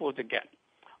very simple to get.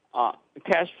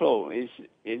 Cash flow is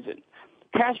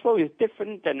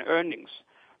different than earnings.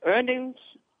 Earnings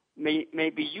may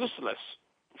be useless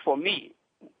for me,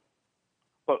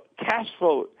 but cash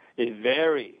flow is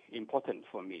very important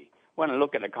for me when I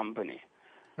look at a company.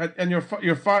 And your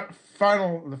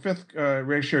final, the fifth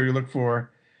ratio you look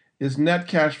for is net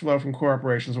cash flow from core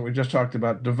operations, what we just talked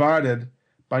about, divided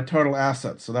by total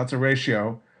assets. So that's a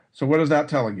ratio. So what is that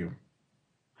telling you?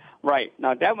 Right.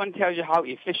 Now, that one tells you how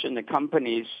efficient the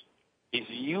company is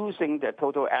using the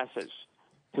total assets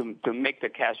to make the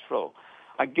cash flow.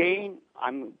 Again,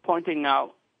 I'm pointing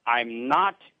out I'm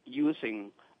not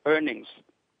using earnings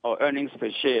or earnings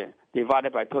per share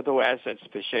divided by total assets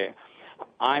per share.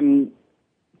 I'm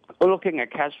looking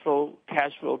at cash flow.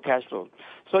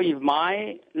 So if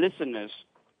my listeners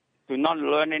do not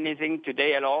learn anything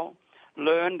today at all,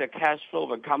 learn the cash flow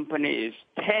of a company is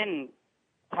 10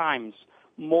 times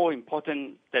more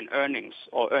important than earnings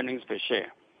or earnings per share.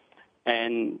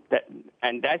 And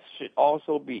that should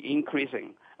also be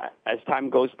increasing as time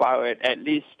goes by, or at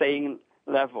least staying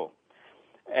level.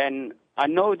 And I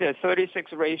know there are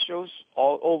 36 ratios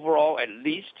overall at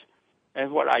least, as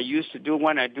what I used to do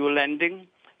when I do lending.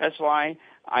 That's why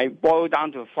I boil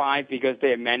down to 5 because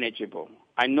they're manageable.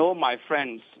 I know my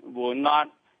friends will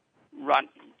not run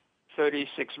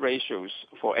 36 ratios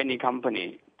for any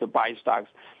company to buy stocks.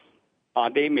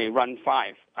 They may run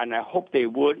 5, and I hope they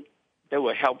would. That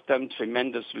will help them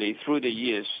tremendously through the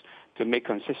years to make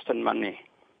consistent money.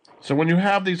 So when you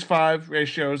have these 5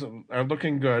 ratios that are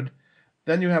looking good,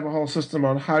 then you have a whole system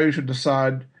on how you should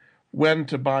decide when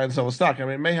to buy and sell a stock. I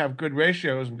mean, it may have good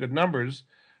ratios and good numbers,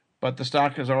 but the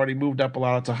stock has already moved up a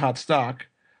lot. It's a hot stock.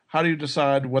 How do you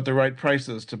decide what the right price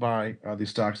is to buy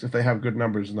these stocks if they have good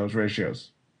numbers in those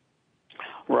ratios?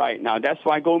 Right. Now, that's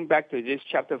why going back to this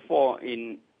chapter 4,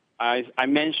 I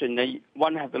mentioned that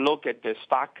one have to look at the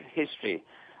stock history.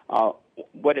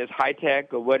 Whether it's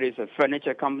high-tech or whether it's a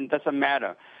furniture company, doesn't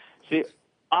matter. See,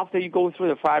 after you go through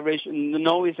the 5 ratios, you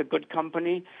know it's a good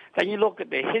company, then you look at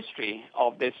the history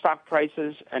of the stock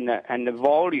prices and the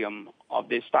volume of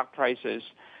the stock prices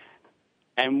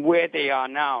and where they are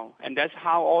now. And that's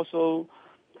how also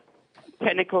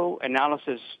technical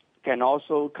analysis can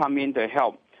also come in to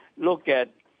help. Look at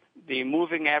the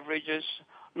moving averages,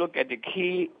 look at the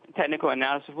key technical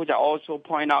analysis, which I also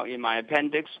point out in my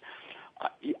appendix.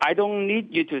 I don't need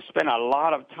you to spend a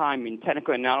lot of time in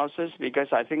technical analysis because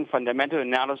I think fundamental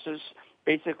analysis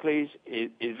basically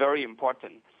is very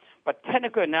important. But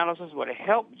technical analysis will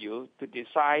help you to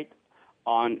decide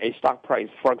on a stock price.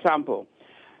 For example,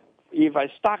 if a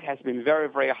stock has been very,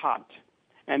 very hot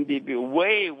and be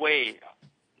way, way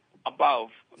above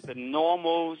the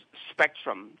normal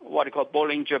spectrum, what we call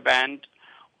Bollinger Band,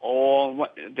 or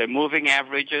the moving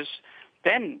averages,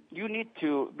 then you need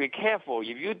to be careful.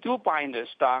 If you do buy in the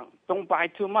stock, don't buy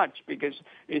too much because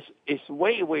it's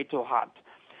way, way too hot.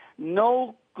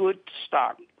 No good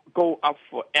stock go up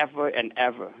forever and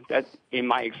ever. That's in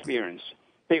my experience.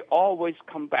 they always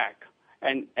come back.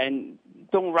 And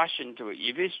don't rush into it.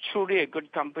 If it's truly a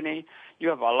good company, you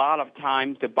have a lot of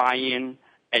time to buy in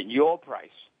at your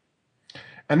price.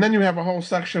 And then you have a whole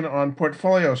section on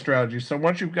portfolio strategy. So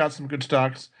once you've got some good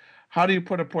stocks, how do you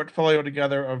put a portfolio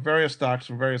together of various stocks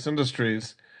from various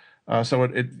industries so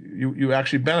you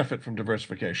actually benefit from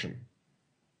diversification?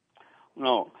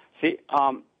 No. See,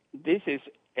 this is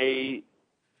a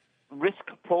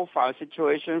risk profile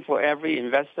situation for every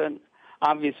investor.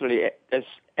 Obviously, as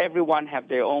everyone have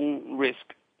their own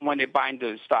risk when they buy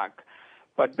into the stock.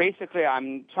 But basically,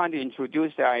 I'm trying to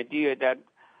introduce the idea that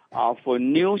for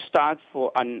new stocks,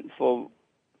 for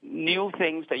new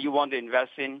things that you want to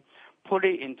invest in, put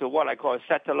it into what I call a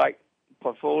satellite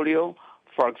portfolio.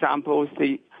 For example,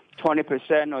 the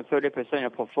 20% or 30%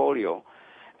 of portfolio.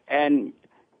 And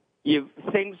if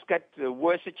things get to the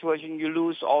worst situation, you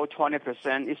lose all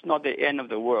 20%. It's not the end of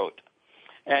the world.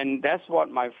 And that's what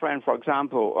my friend, for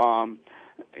example,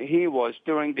 he was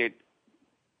during the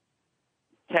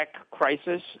tech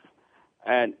crisis,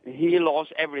 and he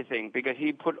lost everything because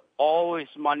he put all his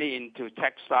money into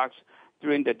tech stocks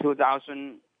during the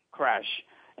 2000 crash.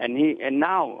 And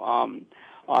now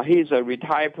he's a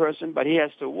retired person, but he has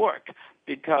to work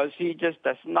because he just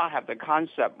does not have the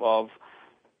concept of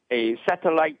a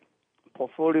satellite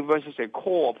portfolio versus a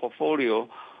core portfolio,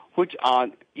 which are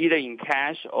either in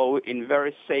cash or in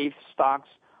very safe stocks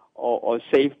or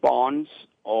safe bonds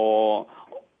or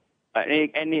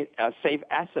any safe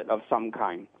asset of some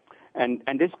kind. And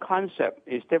this concept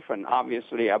is different,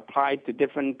 obviously, applied to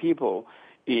different people.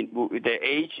 Their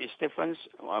age is different,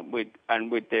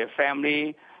 with their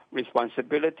family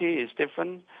responsibility is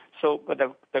different. So, but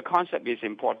the concept is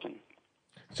important.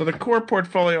 So the core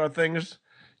portfolio are things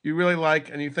you really like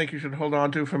and you think you should hold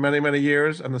on to for many, many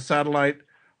years, and the satellite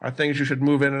are things you should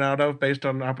move in and out of based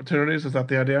on opportunities. Is that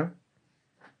the idea?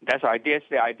 That's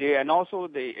the idea. And also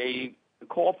a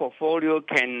core portfolio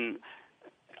can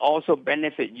also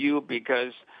benefit you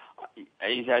because,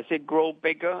 as I said, grow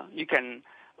bigger. You can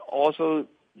also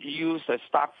use the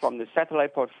stock from the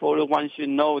satellite portfolio once you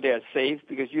know they're safe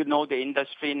because you know the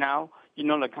industry now, you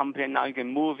know the company now. You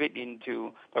can move it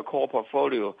into the core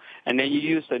portfolio, and then you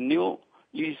use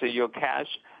your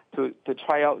cash to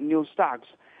try out new stocks,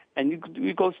 and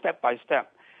you go step by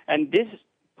step. And this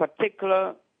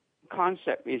particular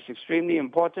concept is extremely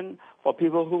important for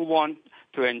people who want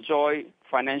to enjoy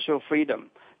financial freedom.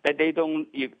 That they don't,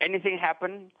 if anything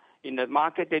happens in the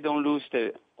market, they don't lose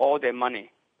all their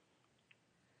money.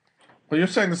 Well, you're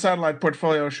saying the satellite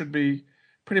portfolio should be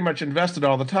pretty much invested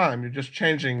all the time. You're just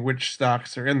changing which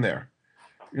stocks are in there.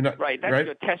 You're not right. That's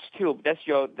your test tube. That's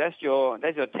your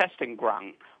testing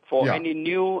ground for any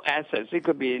new assets. It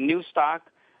could be a new stock.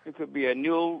 It could be a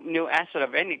new asset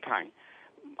of any kind.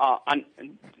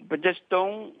 But just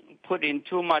don't put in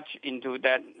too much into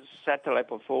that satellite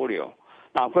portfolio.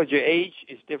 Now, of course, your age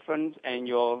is different and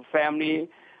your family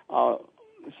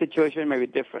situation may be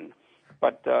different.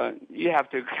 But you have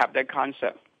to have that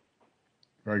concept.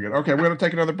 Very good. Okay, we're going to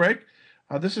take another break.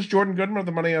 This is Jordan Goodman of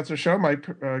the Money Answer Show. My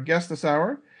guest this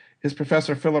hour is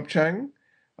Professor Philip Cheng.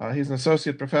 He's an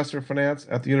associate professor of finance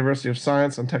at the University of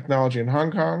Science and Technology in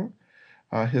Hong Kong.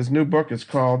 His new book is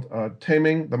called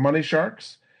Taming the Money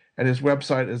Sharks, and his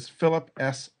website is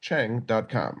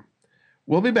philipscheng.com.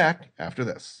 We'll be back after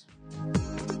this.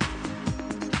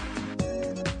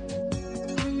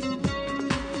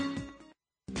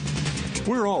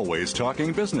 We're always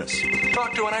talking business.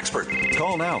 Talk to an expert.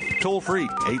 Call now, toll free,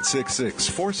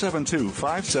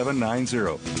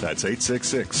 866-472-5790. That's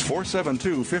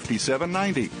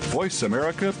 866-472-5790. Voice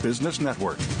America Business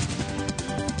Network.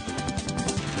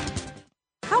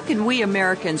 How can we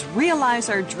Americans realize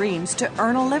our dreams to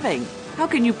earn a living? How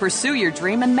can you pursue your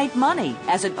dream and make money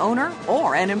as an owner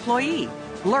or an employee?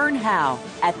 Learn how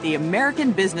at The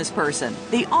American Business Person,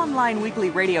 the online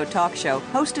weekly radio talk show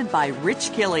hosted by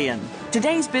Rich Killian.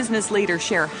 Today's business leaders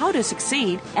share how to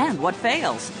succeed and what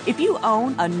fails. If you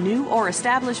own a new or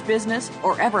established business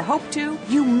or ever hope to,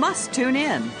 you must tune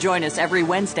in. Join us every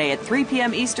Wednesday at 3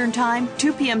 p.m. Eastern Time,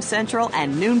 2 p.m. Central,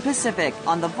 and noon Pacific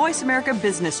on the Voice America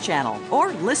Business Channel,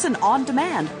 or listen on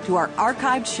demand to our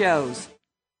archived shows.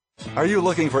 Are you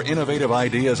looking for innovative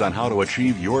ideas on how to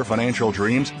achieve your financial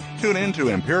dreams? Tune in to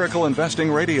Empirical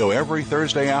Investing Radio every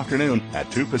Thursday afternoon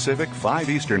at 2 Pacific, 5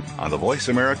 Eastern on the Voice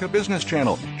America Business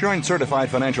Channel. Join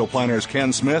certified financial planners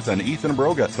Ken Smith and Ethan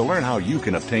Broga to learn how you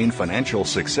can obtain financial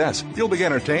success. You'll be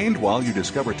entertained while you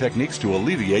discover techniques to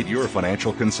alleviate your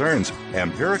financial concerns.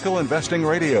 Empirical Investing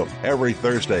Radio every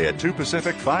Thursday at 2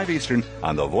 Pacific, 5 Eastern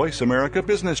on the Voice America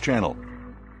Business Channel.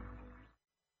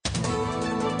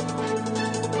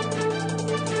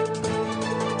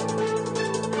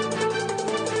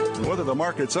 whether the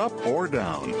market's up or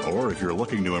down. Or if you're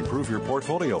looking to improve your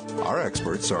portfolio, our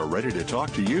experts are ready to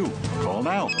talk to you. Call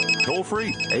now. Toll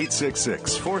free,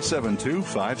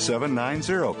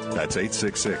 866-472-5790. That's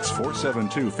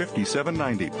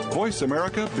 866-472-5790. Voice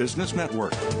America Business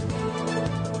Network.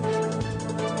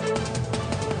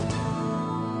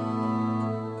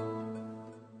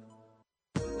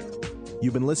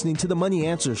 You've been listening to the Money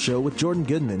Answer Show with Jordan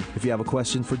Goodman. If you have a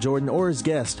question for Jordan or his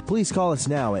guest, please call us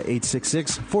now at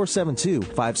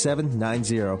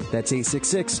 866-472-5790. That's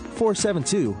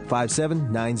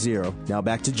 866-472-5790. Now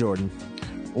back to Jordan.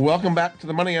 Welcome back to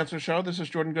the Money Answer Show. This is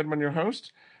Jordan Goodman, your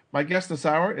host. My guest this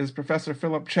hour is Professor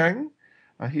Philip Cheng.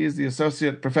 He is the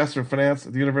Associate Professor of Finance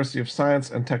at the University of Science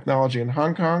and Technology in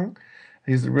Hong Kong.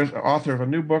 He's the author of a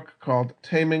new book called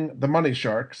Taming the Money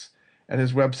Sharks, and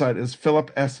his website is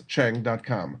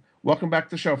philipscheng.com. Welcome back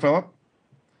to the show, Philip.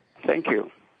 Thank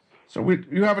you. So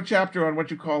you have a chapter on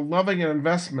what you call loving an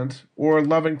investment or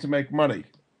loving to make money.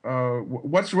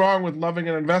 What's wrong with loving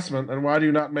an investment, and why do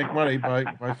you not make money by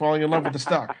falling in love with the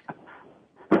stock?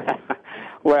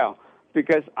 Well,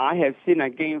 because I have seen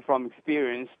again from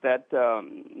experience that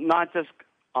not just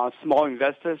small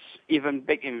investors, even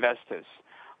big investors,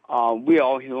 we are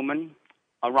all human.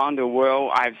 Around the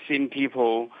world, I've seen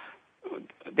people,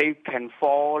 they can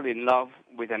fall in love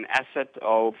with an asset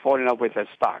or fall in love with a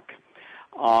stock.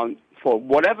 For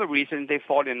whatever reason, they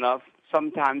fall in love.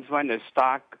 Sometimes when the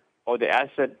stock or the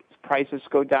asset prices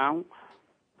go down,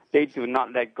 they do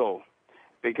not let go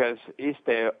because it's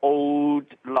their old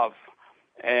love,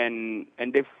 and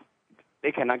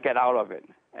they cannot get out of it.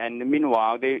 And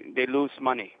meanwhile, they lose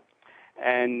money.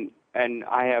 And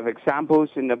I have examples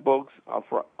in the books,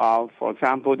 for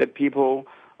example, that people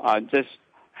just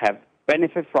have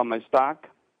benefit from a stock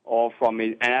or from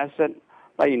an asset.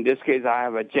 Like in this case, I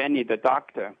have a Jenny, the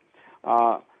doctor.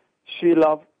 She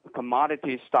loved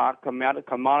commodity stock,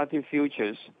 commodity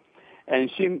futures, and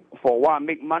she, for a while,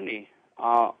 make money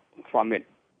from it.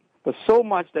 But so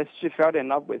much that she fell in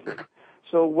love with it.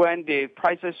 So when the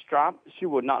prices dropped, she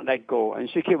would not let go, and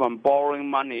she kept on borrowing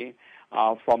money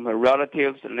from her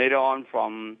relatives and later on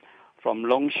from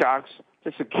loan sharks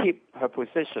just to keep her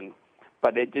position.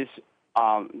 But it just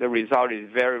the result is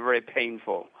very, very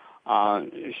painful.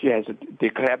 She has to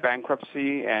declare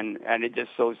bankruptcy, and it's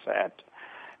just so sad.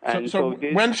 And so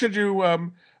when should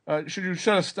you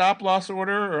set a stop loss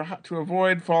order or to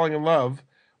avoid falling in love?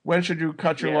 When should you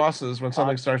cut your losses when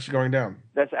something starts going down?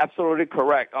 That's absolutely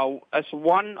correct. As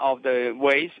one of the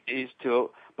ways is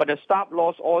to, but the stop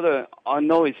loss order, I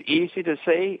know it's easy to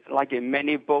say, like in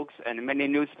many books and many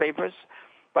newspapers,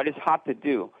 but it's hard to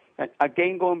do. And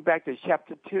again, going back to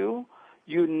Chapter 2,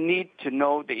 you need to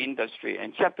know the industry.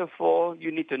 And Chapter 4,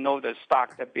 you need to know the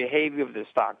stock, the behavior of the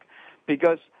stock.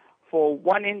 Because for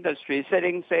one industry,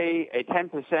 setting, say, a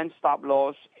 10% stop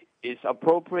loss is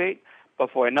appropriate,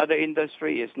 but for another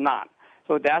industry, it's not.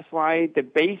 So that's why the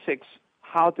basics,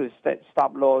 how to set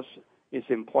stop loss, is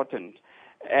important.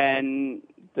 And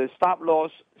the stop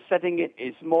loss, setting it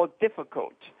is more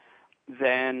difficult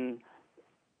than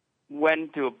when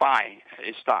to buy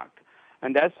a stock.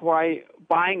 And that's why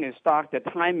buying a stock, the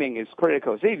timing is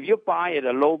critical. So if you buy at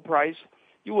a low price,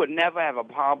 you would never have a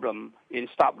problem in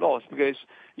stop loss because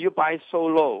you buy so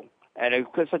low at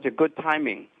such a good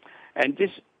timing. And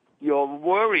your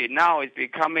worry now is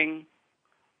becoming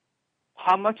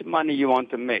how much money you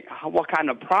want to make, what kind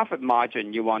of profit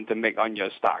margin you want to make on your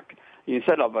stock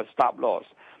instead of a stop loss.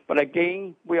 But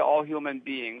again, we are all human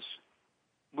beings.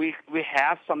 We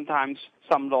have sometimes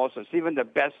some losses. Even the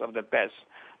best of the best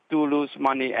do lose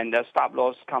money, and the stop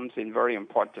loss comes in very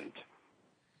important.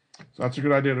 So that's a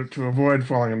good idea to avoid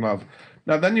falling in love.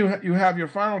 Now, then you have your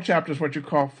final chapters, what you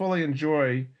call fully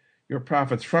enjoy your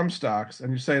profits from stocks,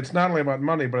 and you say it's not only about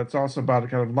money, but it's also about a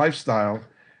kind of lifestyle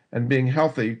and being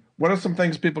healthy. What are some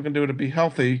things people can do to be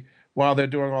healthy while they're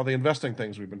doing all the investing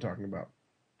things we've been talking about?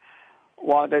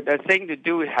 Well, the thing to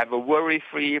do is have a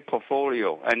worry-free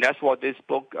portfolio, and that's what this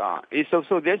book is.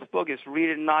 So this book is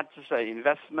really not just an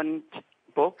investment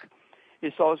book.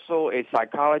 It's also a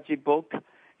psychology book.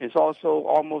 It's also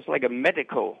almost like a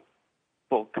medical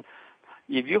book.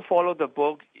 If you follow the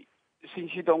book,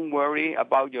 since you don't worry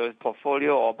about your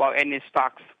portfolio or about any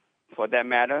stocks for that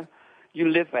matter, you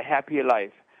live a happier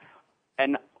life.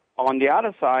 And on the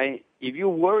other side, if you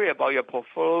worry about your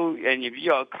portfolio and if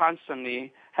you are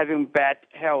constantly having bad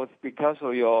health because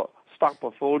of your stock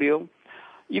portfolio,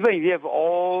 even if you have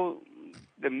all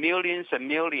the millions and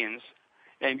millions,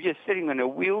 and if you're sitting in a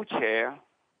wheelchair,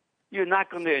 you're not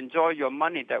going to enjoy your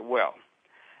money that well.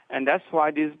 And that's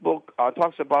why this book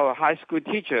talks about a high school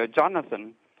teacher,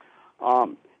 Jonathan.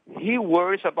 He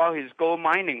worries about his gold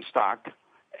mining stock,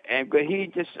 and he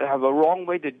just have a wrong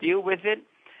way to deal with it.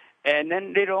 And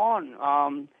then later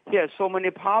on, he has so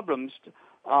many problems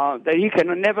that he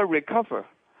can never recover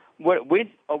with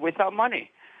or without money.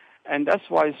 And that's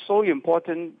why it's so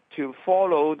important to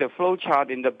follow the flow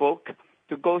chart in the book,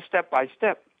 to go step by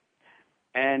step.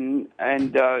 And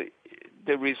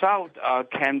the result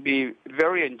can be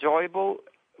very enjoyable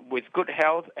with good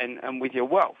health and with your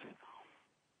wealth.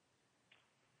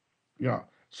 Yeah.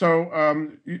 So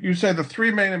you say the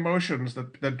three main emotions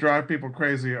that drive people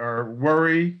crazy are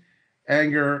worry,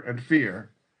 anger, and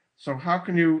fear. So how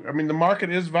can you, I mean, the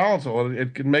market is volatile.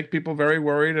 It can make people very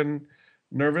worried and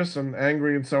nervous and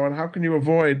angry and so on. How can you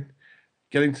avoid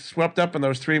getting swept up in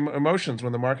those three emotions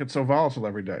when the market's so volatile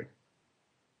every day?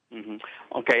 Mm-hmm.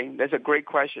 Okay, that's a great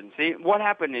question. See, what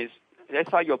happened is,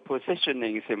 that's why your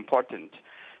positioning is important.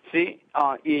 See,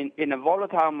 in a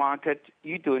volatile market,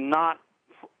 you do not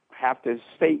have to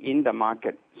stay in the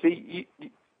market. See,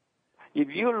 if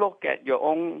you look at your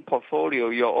own portfolio,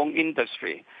 your own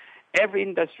industry, every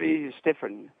industry is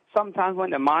different. Sometimes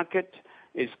when the market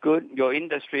is good, your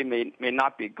industry may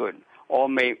not be good, or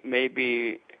may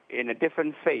be in a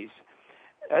different phase.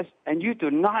 And you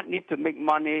do not need to make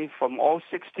money from all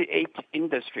 68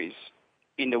 industries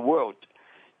in the world.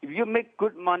 If you make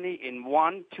good money in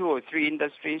 1, 2, or 3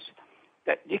 industries,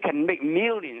 that you can make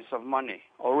millions of money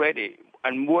already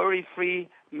in worry-free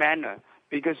manner,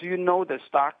 because you know the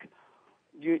stock,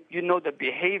 you know the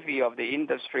behavior of the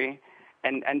industry,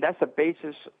 and that's the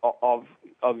basis of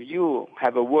you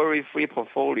have a worry-free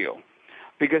portfolio.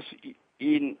 Because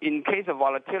in case of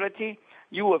volatility,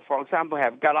 you would, for example,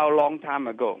 have got out a long time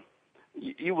ago.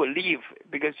 You will leave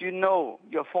because you know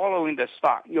you're following the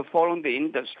stock, you're following the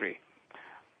industry.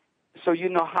 So you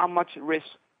know how much risk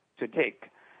to take,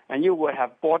 and you will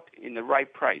have bought in the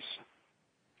right price.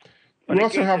 But you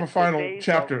also have a final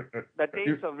chapter. The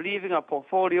days of leaving a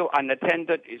portfolio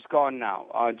unattended is gone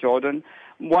now, Jordan.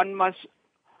 One must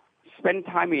spend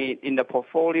time in the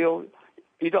portfolio.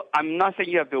 I'm not saying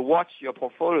you have to watch your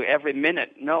portfolio every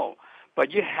minute, no,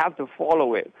 but you have to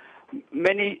follow it.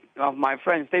 Many of my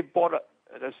friends, they bought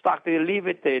the stock, they leave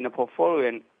it there in the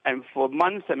portfolio, and for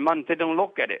months and months, they don't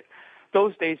look at it.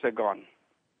 Those days are gone.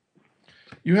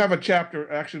 You have a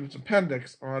chapter, actually it's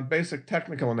appendix, on basic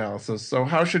technical analysis. So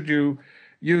how should you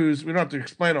use, we don't have to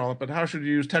explain all of it, but how should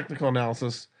you use technical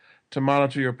analysis to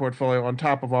monitor your portfolio on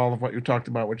top of all of what you talked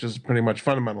about, which is pretty much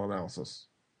fundamental analysis?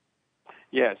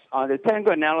 Yes. The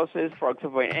technical analysis, for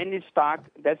example, in any stock,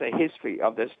 there's a history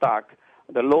of the stock,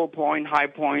 the low point, high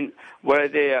point, whether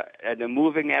they are at the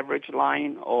moving average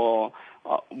line or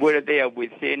whether they are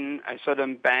within a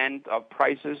certain band of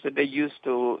prices that they used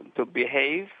to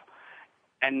behave.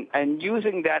 And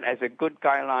using that as a good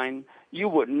guideline, you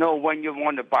would know when you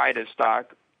want to buy the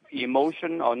stock,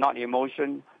 emotion or not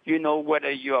emotion. You know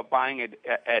whether you are buying it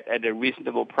at a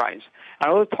reasonable price. I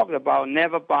also talked about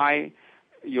never buy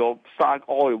your stock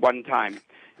all at one time.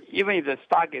 Even if the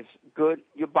stock is good,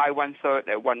 you buy 1/3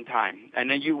 at one time, and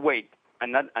then you wait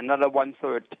another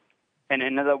 1/3 and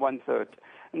another 1/3.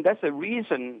 And that's a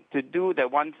reason to do the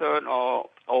 1/3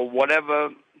 or whatever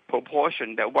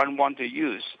proportion that one want to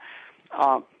use.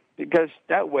 Because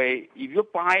that way, if you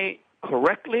buy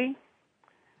correctly,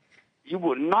 you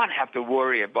would not have to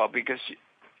worry about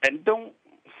and don't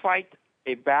fight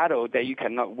a battle that you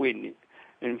cannot win.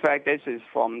 In fact, this is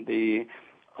from the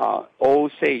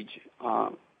old sage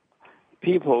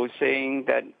people saying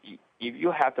that if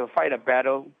you have to fight a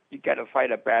battle, you got to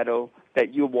fight a battle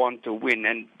that you want to win.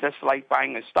 And just like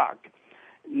buying a stock,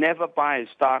 never buy a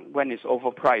stock when it's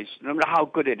overpriced, no matter how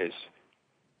good it is.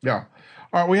 Yeah.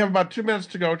 All right, we have about 2 minutes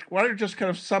to go. Why don't you just kind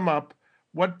of sum up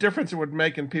what difference it would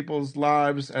make in people's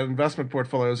lives and investment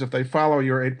portfolios if they follow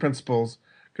your 8 principles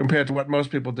compared to what most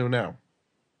people do now?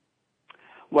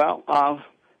 Well,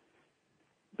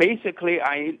 basically,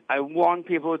 I want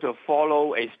people to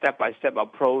follow a step-by-step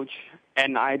approach,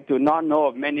 and I do not know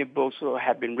of many books who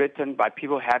have been written by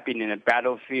people who have been in a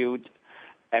battlefield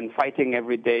and fighting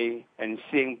every day and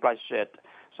seeing bloodshed.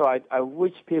 So I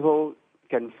wish people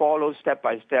can follow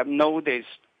step-by-step, know this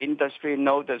industry,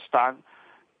 know the stock,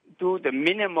 do the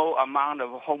minimal amount of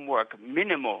homework,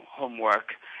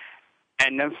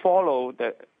 and then follow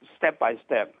the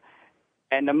step-by-step,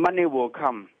 and the money will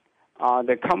come.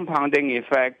 The compounding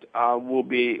effect will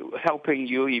be helping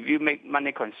you if you make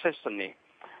money consistently.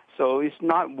 So it's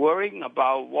not worrying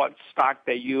about what stock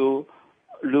that you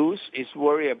lose, it's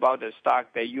worry about the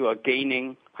stock that you are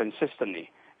gaining consistently.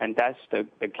 And that's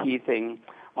the key thing.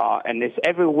 And it's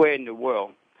everywhere in the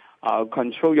world.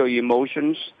 Control your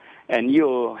emotions, and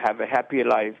you'll have a happy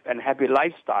life and happy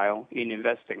lifestyle in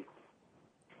investing.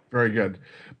 Very good.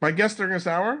 My guest during this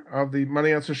hour of the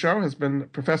Money Answer Show has been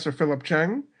Professor Philip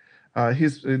Cheng.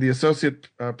 He's the Associate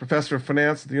Professor of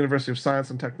Finance at the University of Science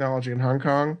and Technology in Hong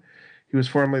Kong. He was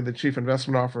formerly the Chief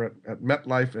Investment Officer at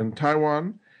MetLife in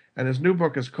Taiwan. And his new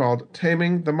book is called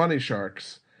Taming the Money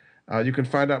Sharks. You can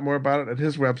find out more about it at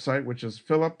his website, which is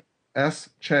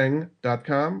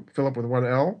philipscheng.com, Philip with one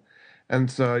L.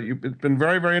 And so it's been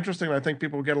very, very interesting, and I think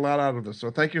people will get a lot out of this.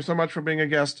 So thank you so much for being a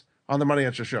guest on the Money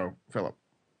Answer Show, Philip.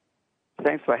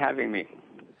 Thanks for having me.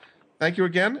 Thank you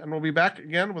again, and we'll be back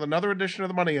again with another edition of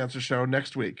the Money Answer Show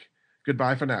next week.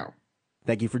 Goodbye for now.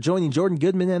 Thank you for joining Jordan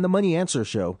Goodman and the Money Answer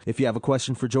Show. If you have a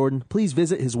question for Jordan, please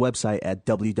visit his website at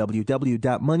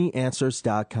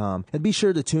www.moneyanswers.com. And be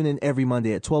sure to tune in every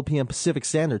Monday at 12 p.m. Pacific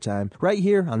Standard Time right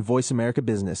here on Voice America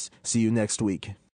Business. See you next week.